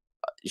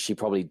she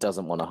probably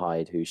doesn't want to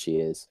hide who she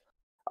is.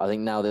 I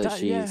think now that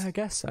she's I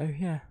guess so,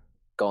 yeah,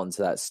 gotten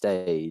to that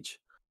stage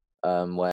where